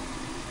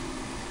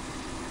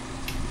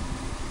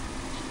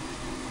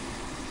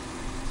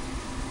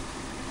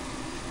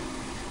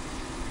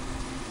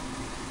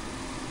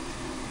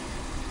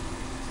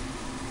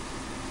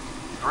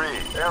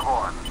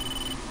 Airborne.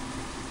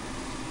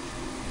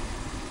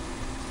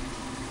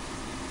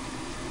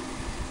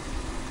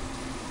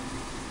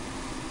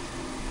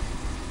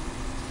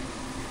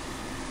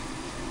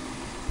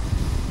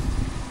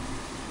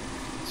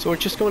 So we're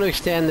just going to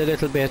extend a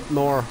little bit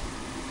more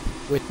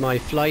with my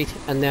flight,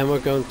 and then we're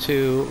going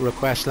to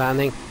request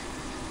landing.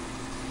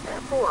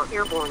 4,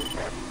 airborne.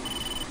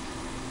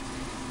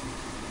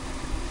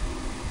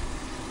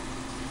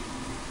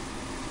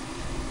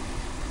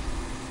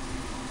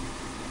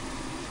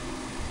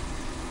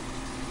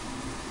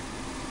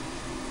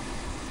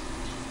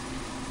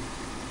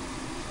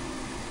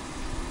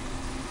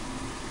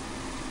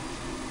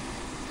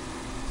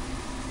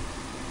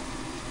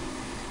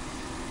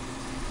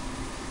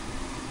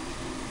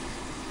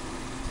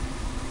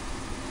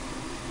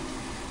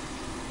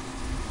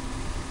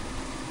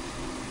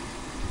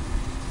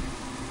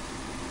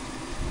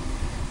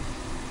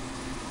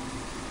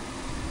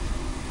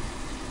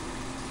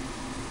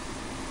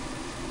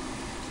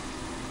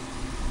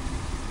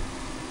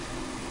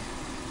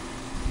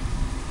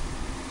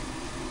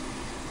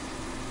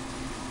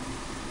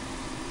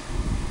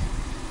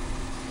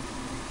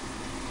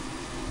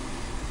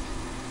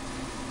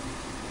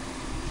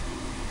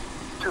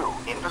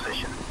 In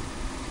position.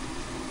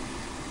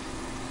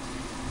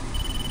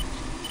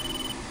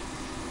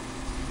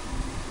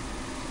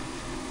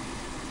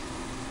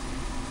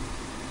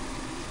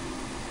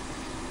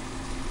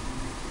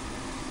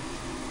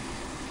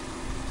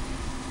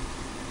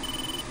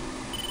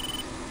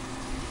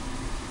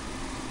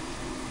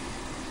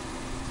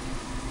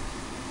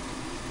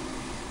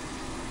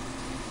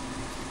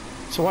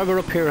 So while we're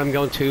up here, I'm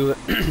going to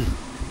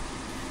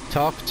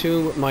talk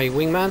to my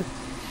wingman,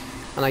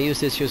 and I use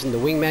this using the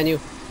wing menu.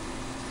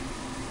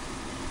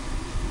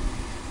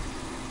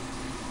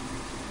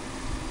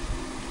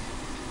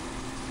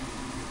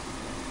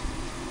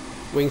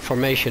 Wing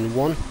formation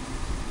 1.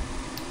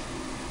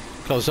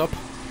 Close up.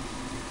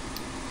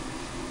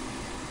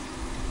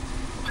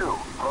 2,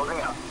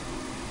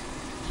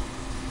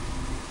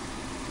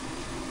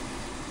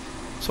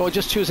 So I'll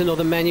just choose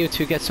another menu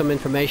to get some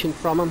information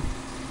from him.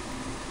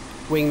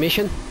 Wing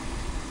mission.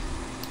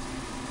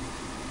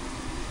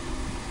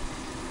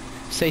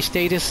 Say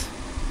status.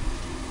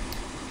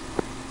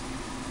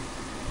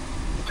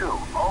 2,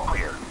 all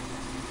clear.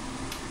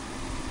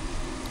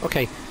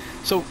 Okay,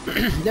 so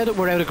now that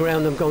we're out of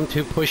ground, I'm going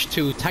to push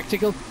to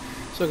tactical.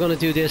 So I'm going to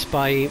do this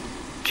by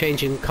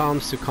changing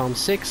comms to comm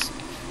 6,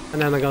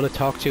 and then I'm going to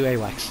talk to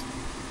AWACS.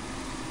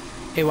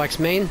 AWACS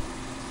main.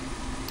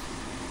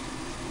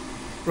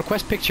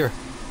 Request picture.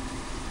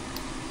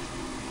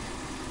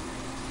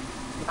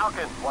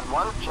 Falcon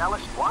 1-1,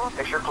 Chalice 1,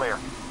 picture clear.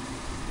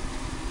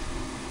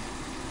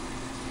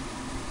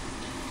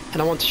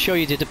 And I want to show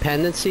you the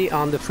dependency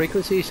on the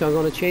frequency, so I'm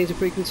going to change the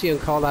frequency and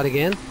call that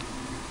again.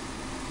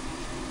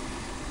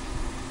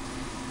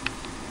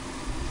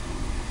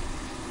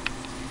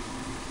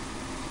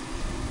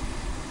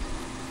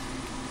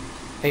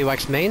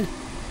 AWACS main.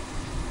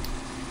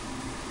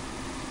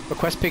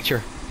 Request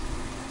picture.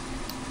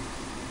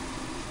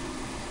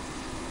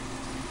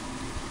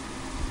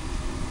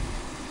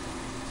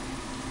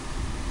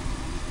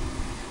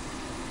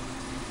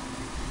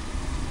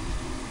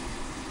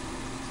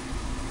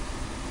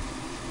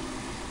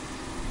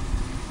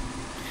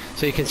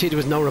 So you can see there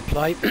was no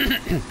reply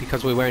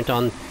because we weren't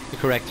on the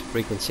correct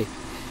frequency.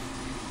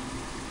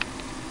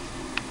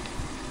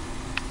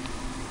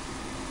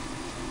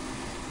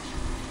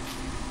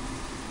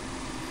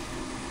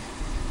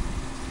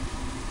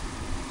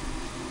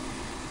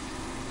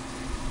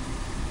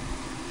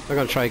 We're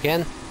going to try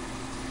again.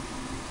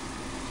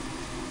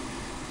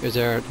 Here's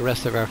the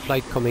rest of our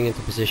flight coming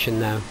into position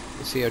now.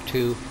 You see our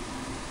 2,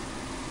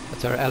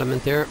 that's our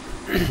element there,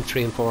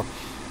 3 and 4.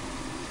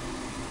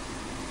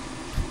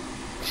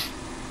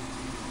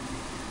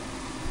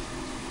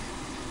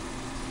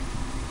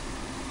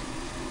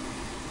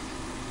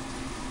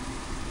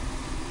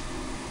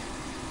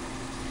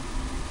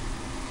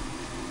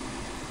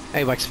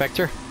 AWACS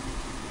vector.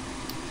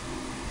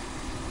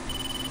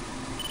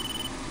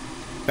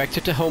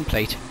 Vector to home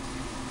plate.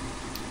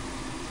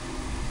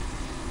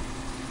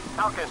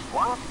 Falcon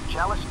 1,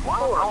 Chalice 1,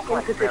 all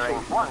flight bearing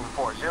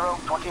 140,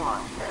 20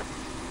 miles. Okay,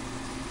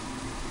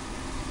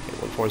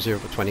 140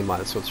 for 20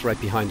 miles, so it's right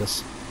behind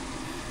us.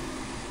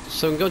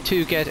 So I'm going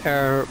to get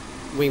our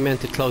wingman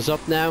to close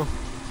up now.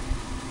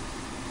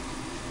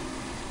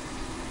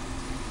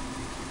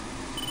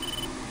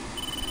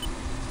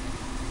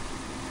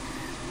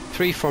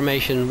 Three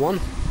formation 1.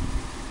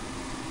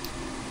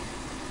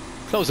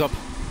 Close up.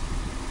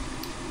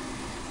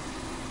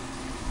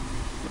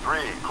 3,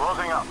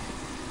 closing up.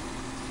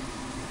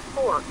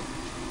 4,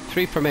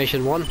 3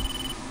 formation 1.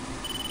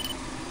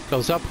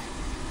 Close up.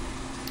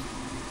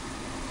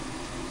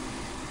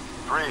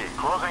 3,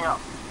 closing up.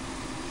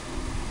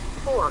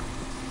 4,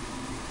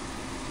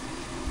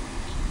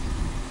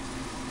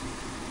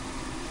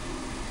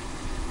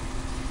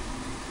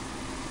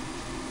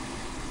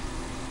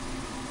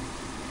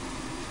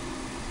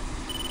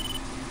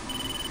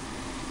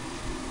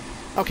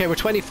 Okay, we're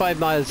 25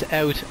 miles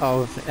out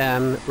of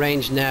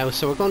range now,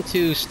 so we're going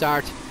to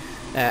start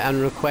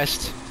and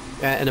request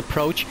an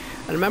approach.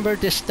 And remember,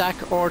 this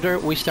stack order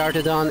we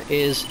started on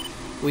is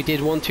we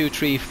did 1, 2,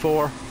 3,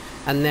 4,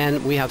 and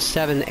then we have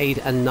 7, 8,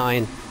 and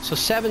 9. So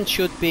 7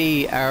 should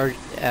be our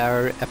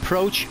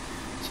approach.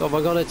 So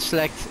we're going to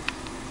select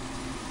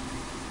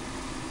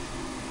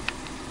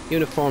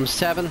uniform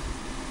 7.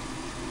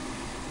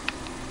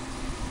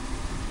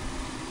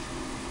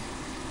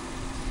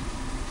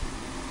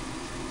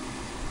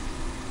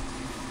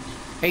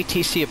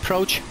 ATC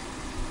approach.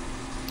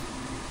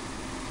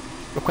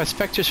 Request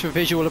vectors for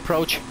visual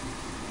approach.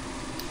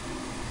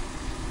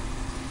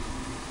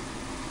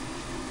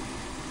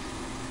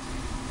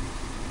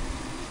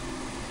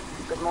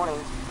 good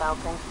morning.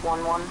 Falcon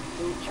 1-1,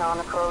 reach on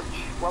approach.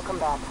 Welcome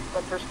back.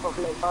 Vectors for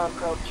VFR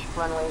approach.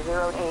 Runway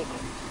 08.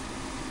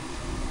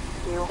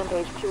 You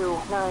engage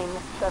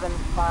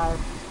 2975.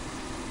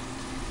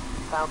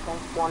 Falcon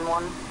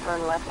 1-1,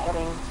 turn left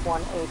heading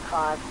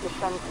 185,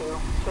 descend to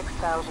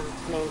 6,000,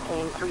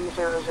 maintain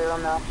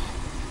 300 knots.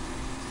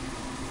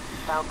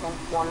 Falcon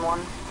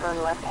 1-1, turn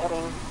left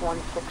heading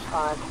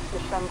 165,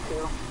 descend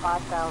to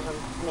 5,000,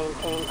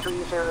 maintain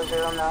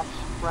 300 knots,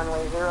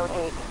 runway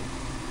 08.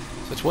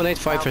 So it's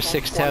 185 for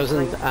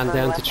 6,000 and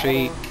down to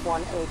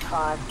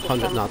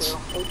 300 knots.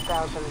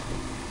 8,000.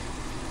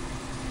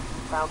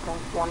 Falcon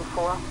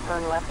 1-4,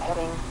 turn left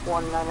heading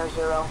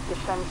 190,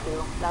 descend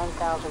to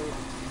 9,000.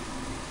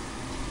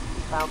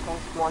 Falcon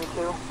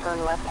 1-2, turn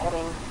left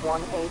heading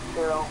 180,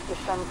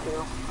 descend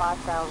to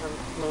 5,000,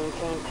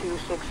 maintain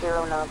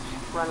 260 knots,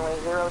 runway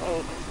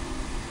 08.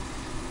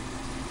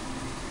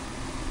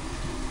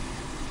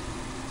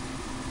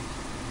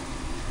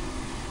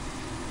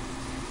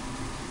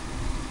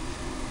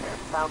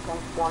 Falcon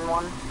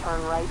 1-1,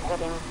 turn right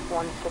heading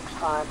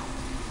 165.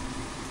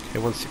 Okay,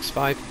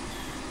 165.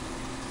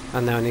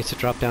 And now I need to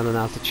drop down in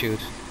altitude.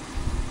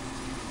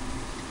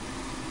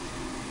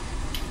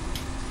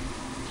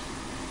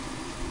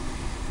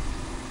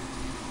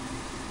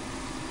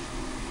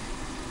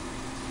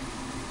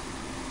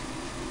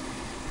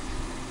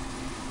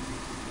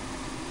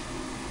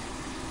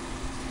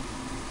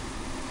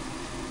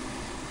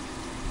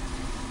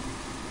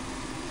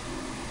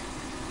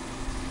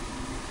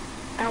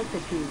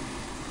 Altitude.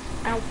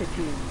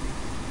 Altitude.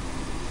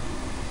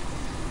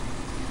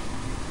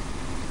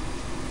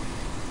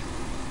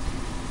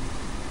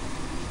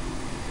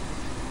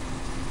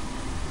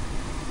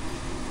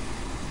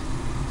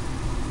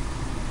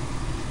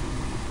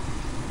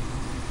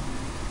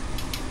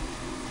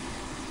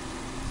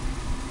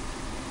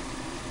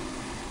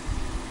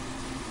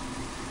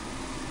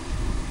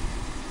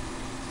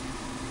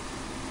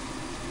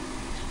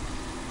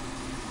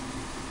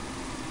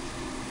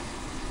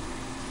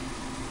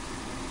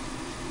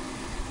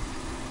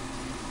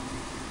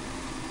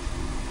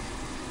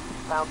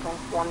 Falcon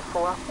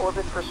 1-4,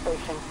 orbit for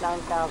station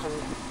 9,000.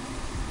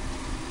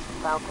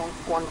 Falcon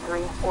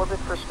 1-3, orbit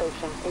for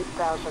station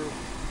 8,000.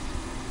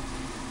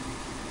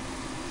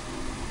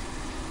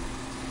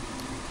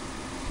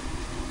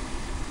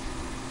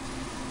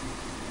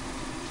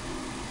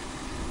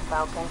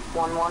 Falcon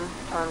 1-1,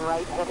 turn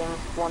right heading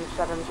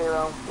 170,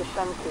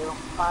 descend to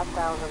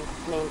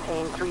 5,000,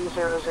 maintain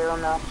 300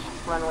 knots,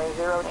 runway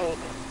 08.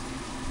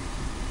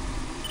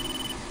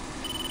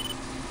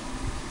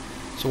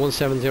 So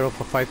 170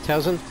 for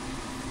 5,000.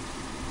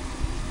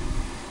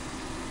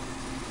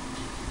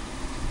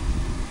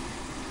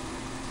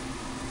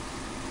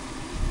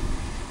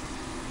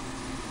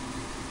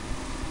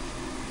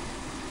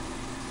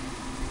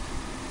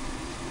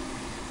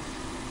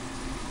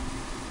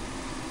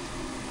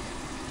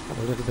 Got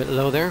a little bit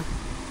low there.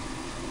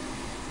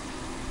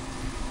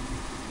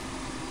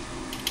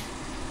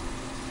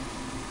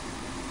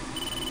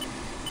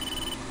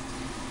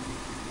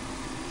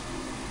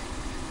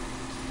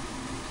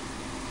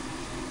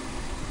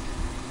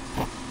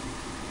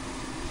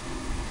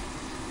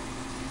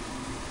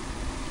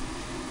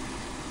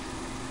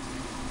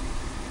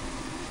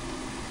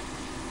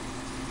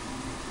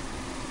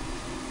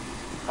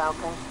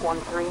 Falcon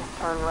 1-3,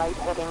 turn right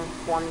heading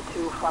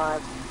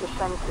 125,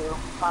 descend to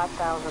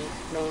 5,000,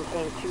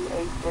 maintain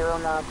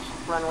 280 knots,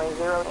 runway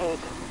 08.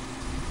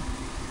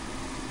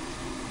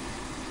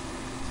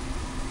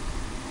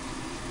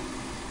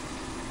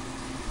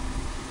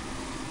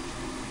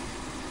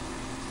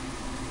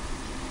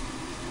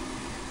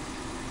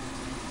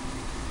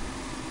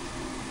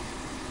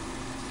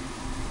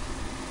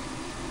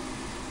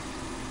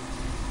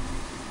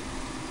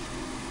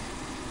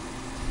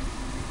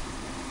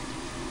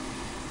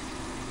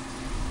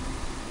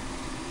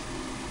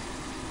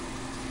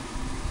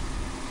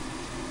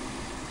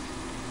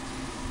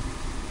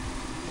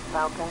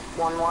 Falcon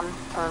 1-1,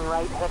 turn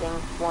right heading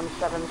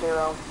 170,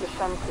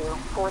 descend to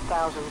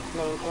 4,000,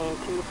 maintain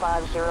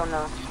 250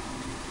 knots.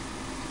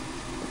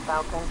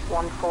 Falcon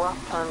 1-4,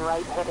 turn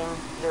right heading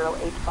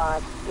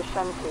 085,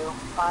 descend to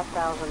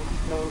 5,000,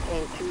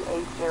 maintain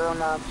 280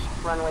 knots,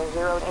 runway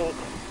 08.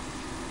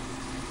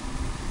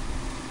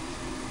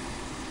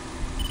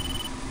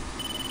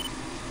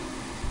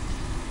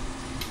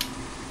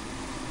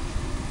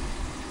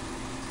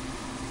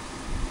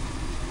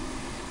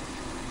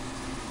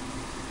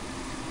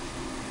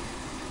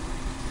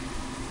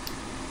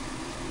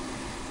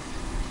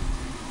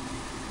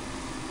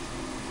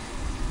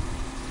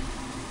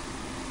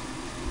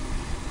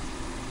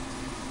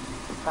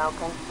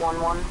 Falcon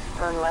 1-1,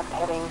 turn left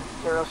heading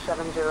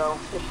 070,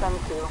 descend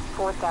to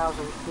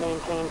 4,000,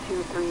 maintain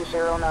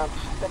 230 knots,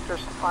 vectors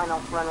to final,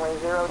 runway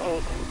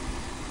 08.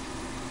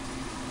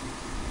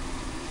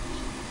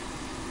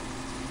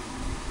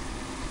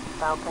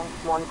 Falcon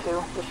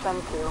 1-2, descend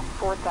to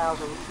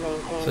 4,000,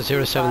 maintain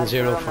So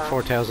 070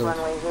 for 4,000.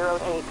 runway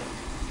 08.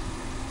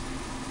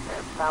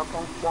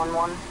 Falcon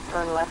 1-1,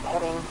 turn left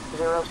heading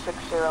 060,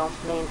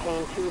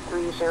 maintain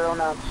 230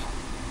 knots.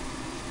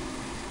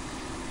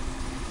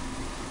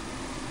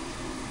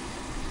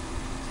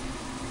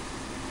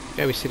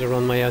 Okay, we see the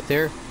runway out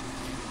there,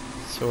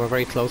 so we're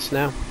very close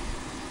now.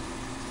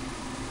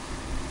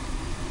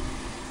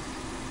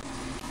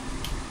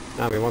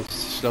 Now we want to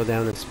slow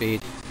down in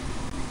speed.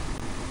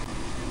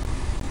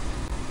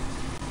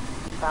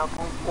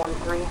 Falcon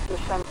 1-3,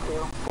 descend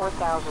to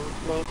 4,000,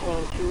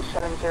 maintain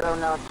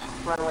 270 knots,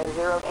 runway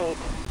 08.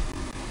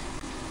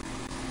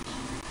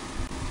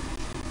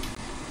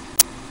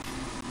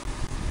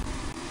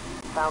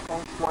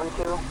 Falcon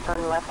 1-2,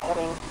 turn left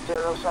heading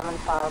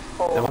 075,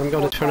 hold. Now I'm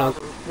going to turn on.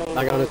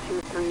 I'm going to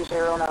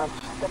 230 knots,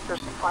 vectors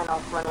to final,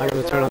 runway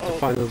 08. turn off the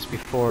finals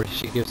before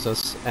she gives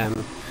us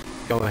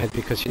go ahead,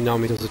 because she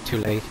normally does it too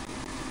late.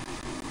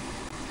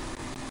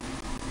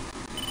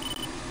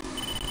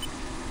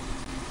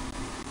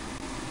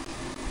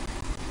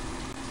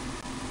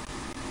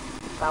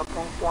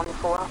 Falcon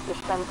 1-4,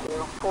 descend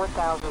to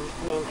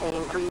 4,000,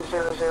 maintain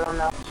 300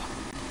 knots.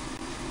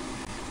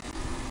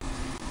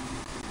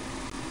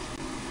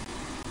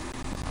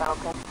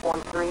 Falcon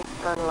 1-3,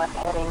 turn left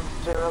heading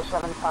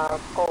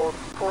 075, hold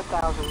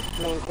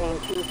 4,000, maintain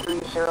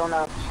 230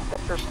 knots,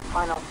 vectors to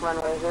final,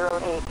 runway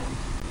 08.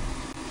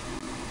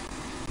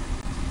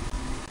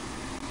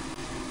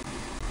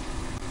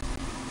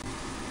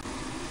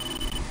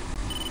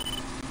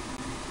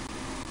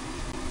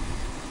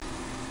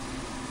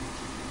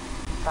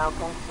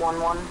 Falcon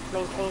 1-1,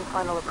 maintain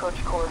final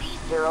approach course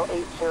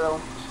 080,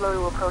 slow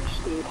to approach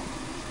speed.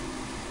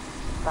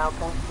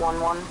 Falcon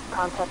 1-1,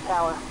 contact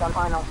tower, done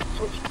final.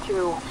 Switch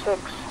to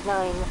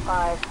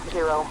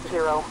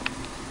 69500.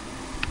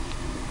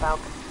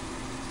 Falcon.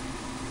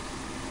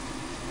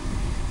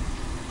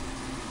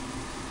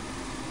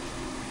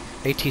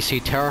 ATC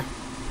tower.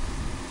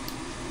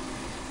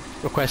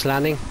 Request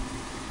landing.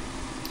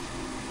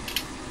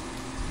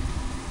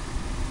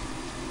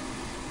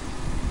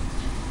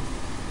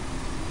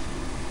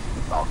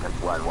 Falcon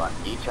 1-1,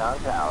 each on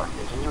tower,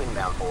 continuing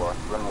bound for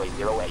runway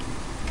 08.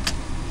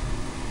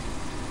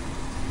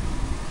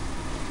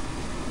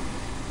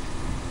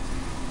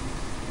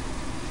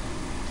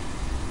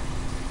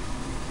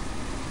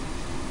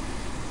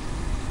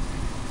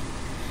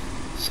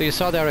 So you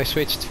saw there I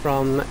switched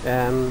from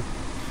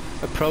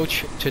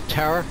approach to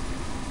tower.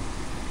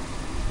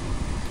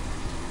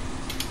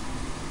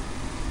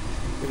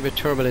 A bit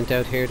turbulent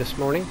out here this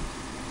morning.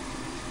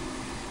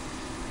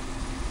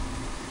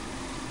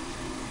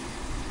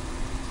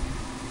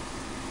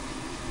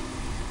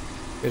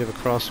 Bit of a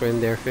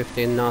crosswind there,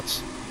 15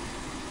 knots.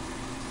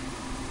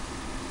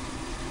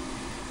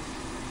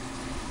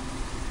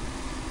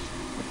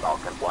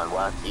 Falcon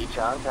 1-1, each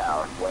on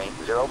tower, weight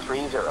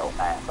 030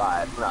 at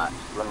 5 knots,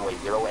 runway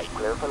 08,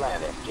 clear for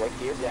landing, jet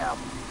gear down.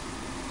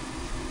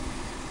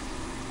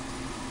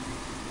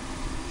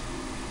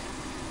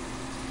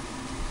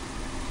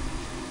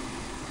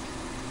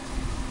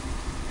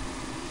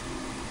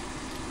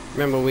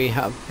 Remember, we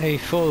have a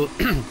full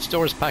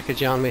stores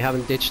package on, we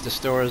haven't ditched the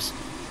stores,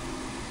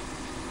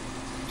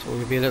 so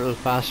we'll be a little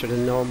faster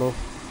than normal.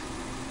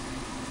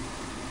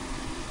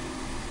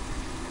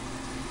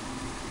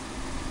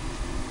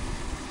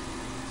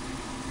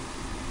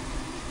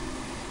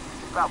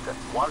 Falcon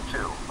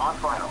 1-2, on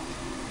final.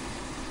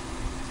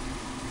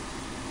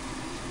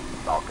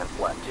 Falcon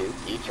 1-2,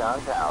 each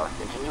on tower,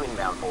 continuing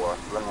bound for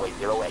runway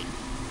 08.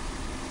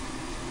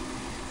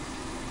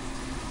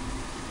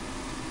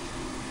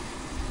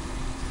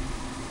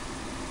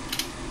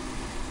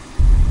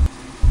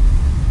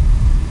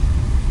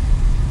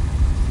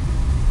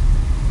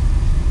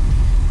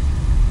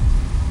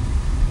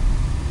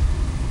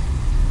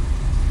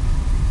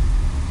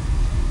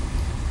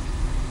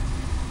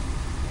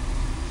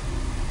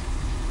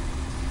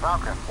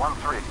 Falcon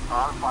 1-3,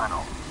 on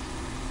final.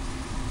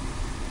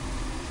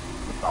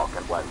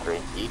 Falcon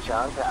 1-3, each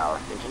on tower,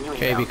 continuing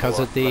Okay, down because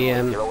for of the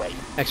runway 08.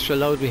 extra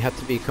load, we had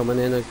to be coming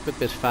in a good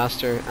bit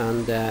faster,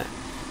 and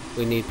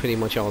we need pretty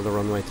much all the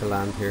runway to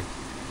land here.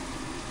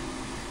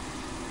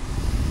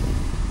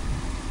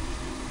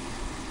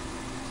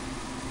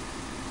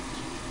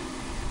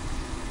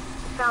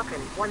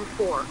 Falcon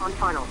 1-4, on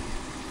final.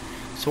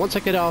 So once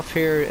I get off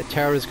here,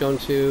 tower is going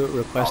to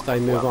request I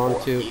move on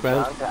to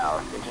ground. Each on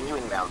tower,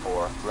 continuing bound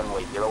for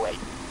runway 08.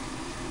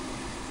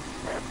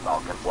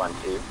 Falcon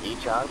 1-2,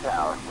 each on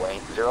tower,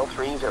 weight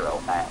 030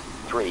 at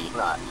 3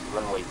 knots,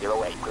 runway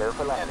 08, clear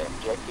for landing,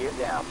 jet gear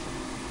down.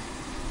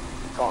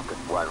 Falcon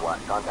 1-1,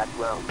 contact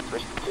ground,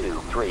 switch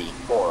to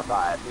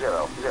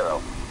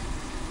 23450.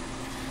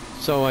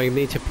 So I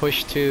need to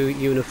push to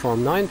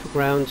uniform 9 for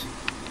ground.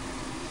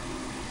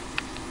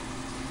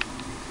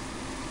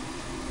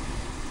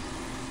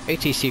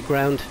 ATC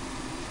ground.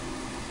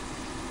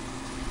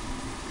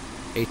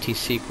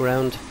 ATC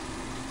ground.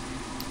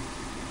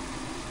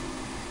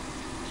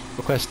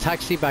 Request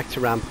taxi back to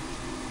ramp.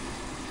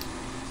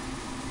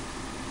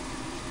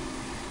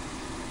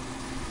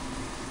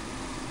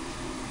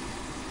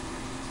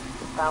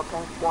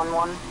 Falcon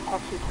 1-1,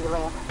 taxi to the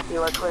ramp.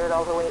 You are cleared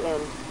all the way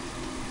in.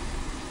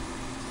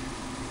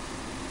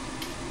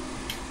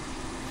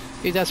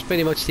 Okay, that's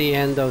pretty much the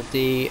end of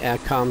the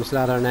comms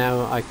ladder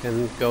now. I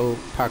can go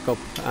park up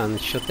and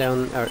shut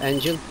down our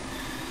engine.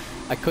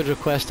 I could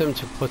request them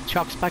to put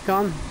chocks back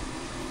on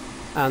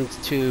and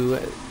to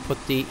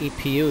put the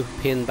EPU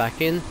pin back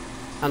in,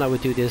 and I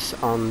would do this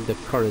on the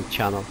current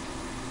channel.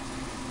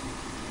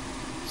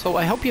 So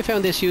I hope you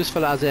found this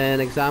useful as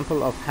an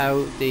example of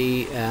how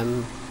the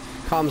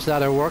comms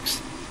ladder works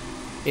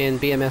in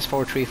BMS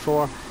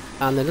 434,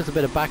 and a little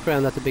bit of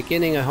background at the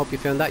beginning. I hope you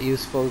found that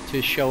useful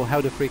to show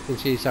how the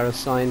frequencies are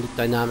assigned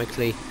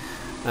dynamically,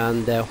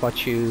 and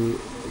what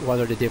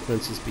are the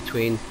differences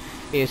between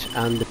it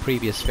and the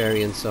previous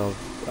variants of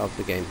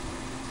the game.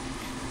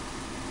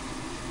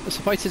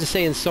 Suffice it to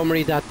say in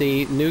summary that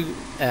the new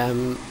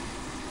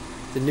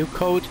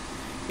code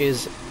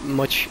is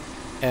much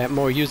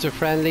more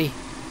user-friendly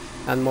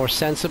and more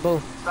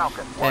sensible.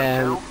 Falcon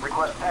 1-2,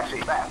 request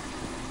taxi back.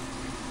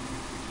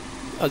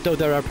 Although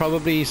there are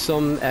probably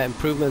some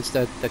improvements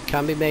that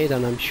can be made,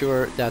 and I'm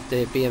sure that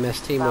the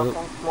BMS team will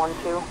Falcon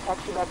 1-2,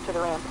 taxi back to the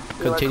ramp.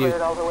 You Continue. are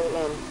cleared all the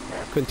way in.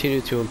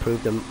 continue to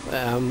improve them.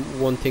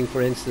 One thing,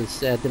 for instance,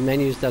 the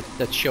menus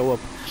that show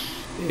up,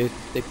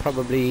 they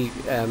probably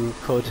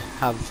could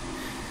have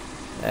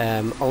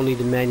only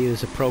the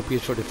menus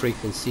appropriate for the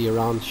frequency you're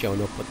on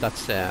shown up, but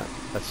that's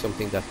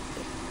something that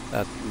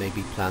may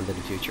be planned in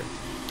the future.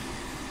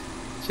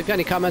 So if you have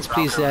any comments,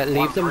 please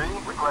leave them.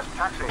 Request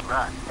taxi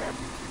back.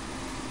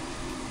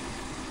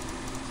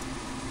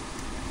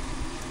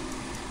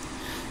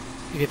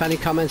 If you have any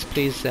comments,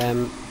 please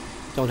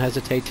don't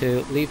hesitate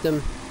to leave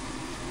them.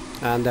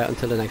 And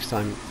until the next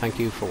time, thank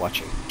you for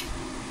watching.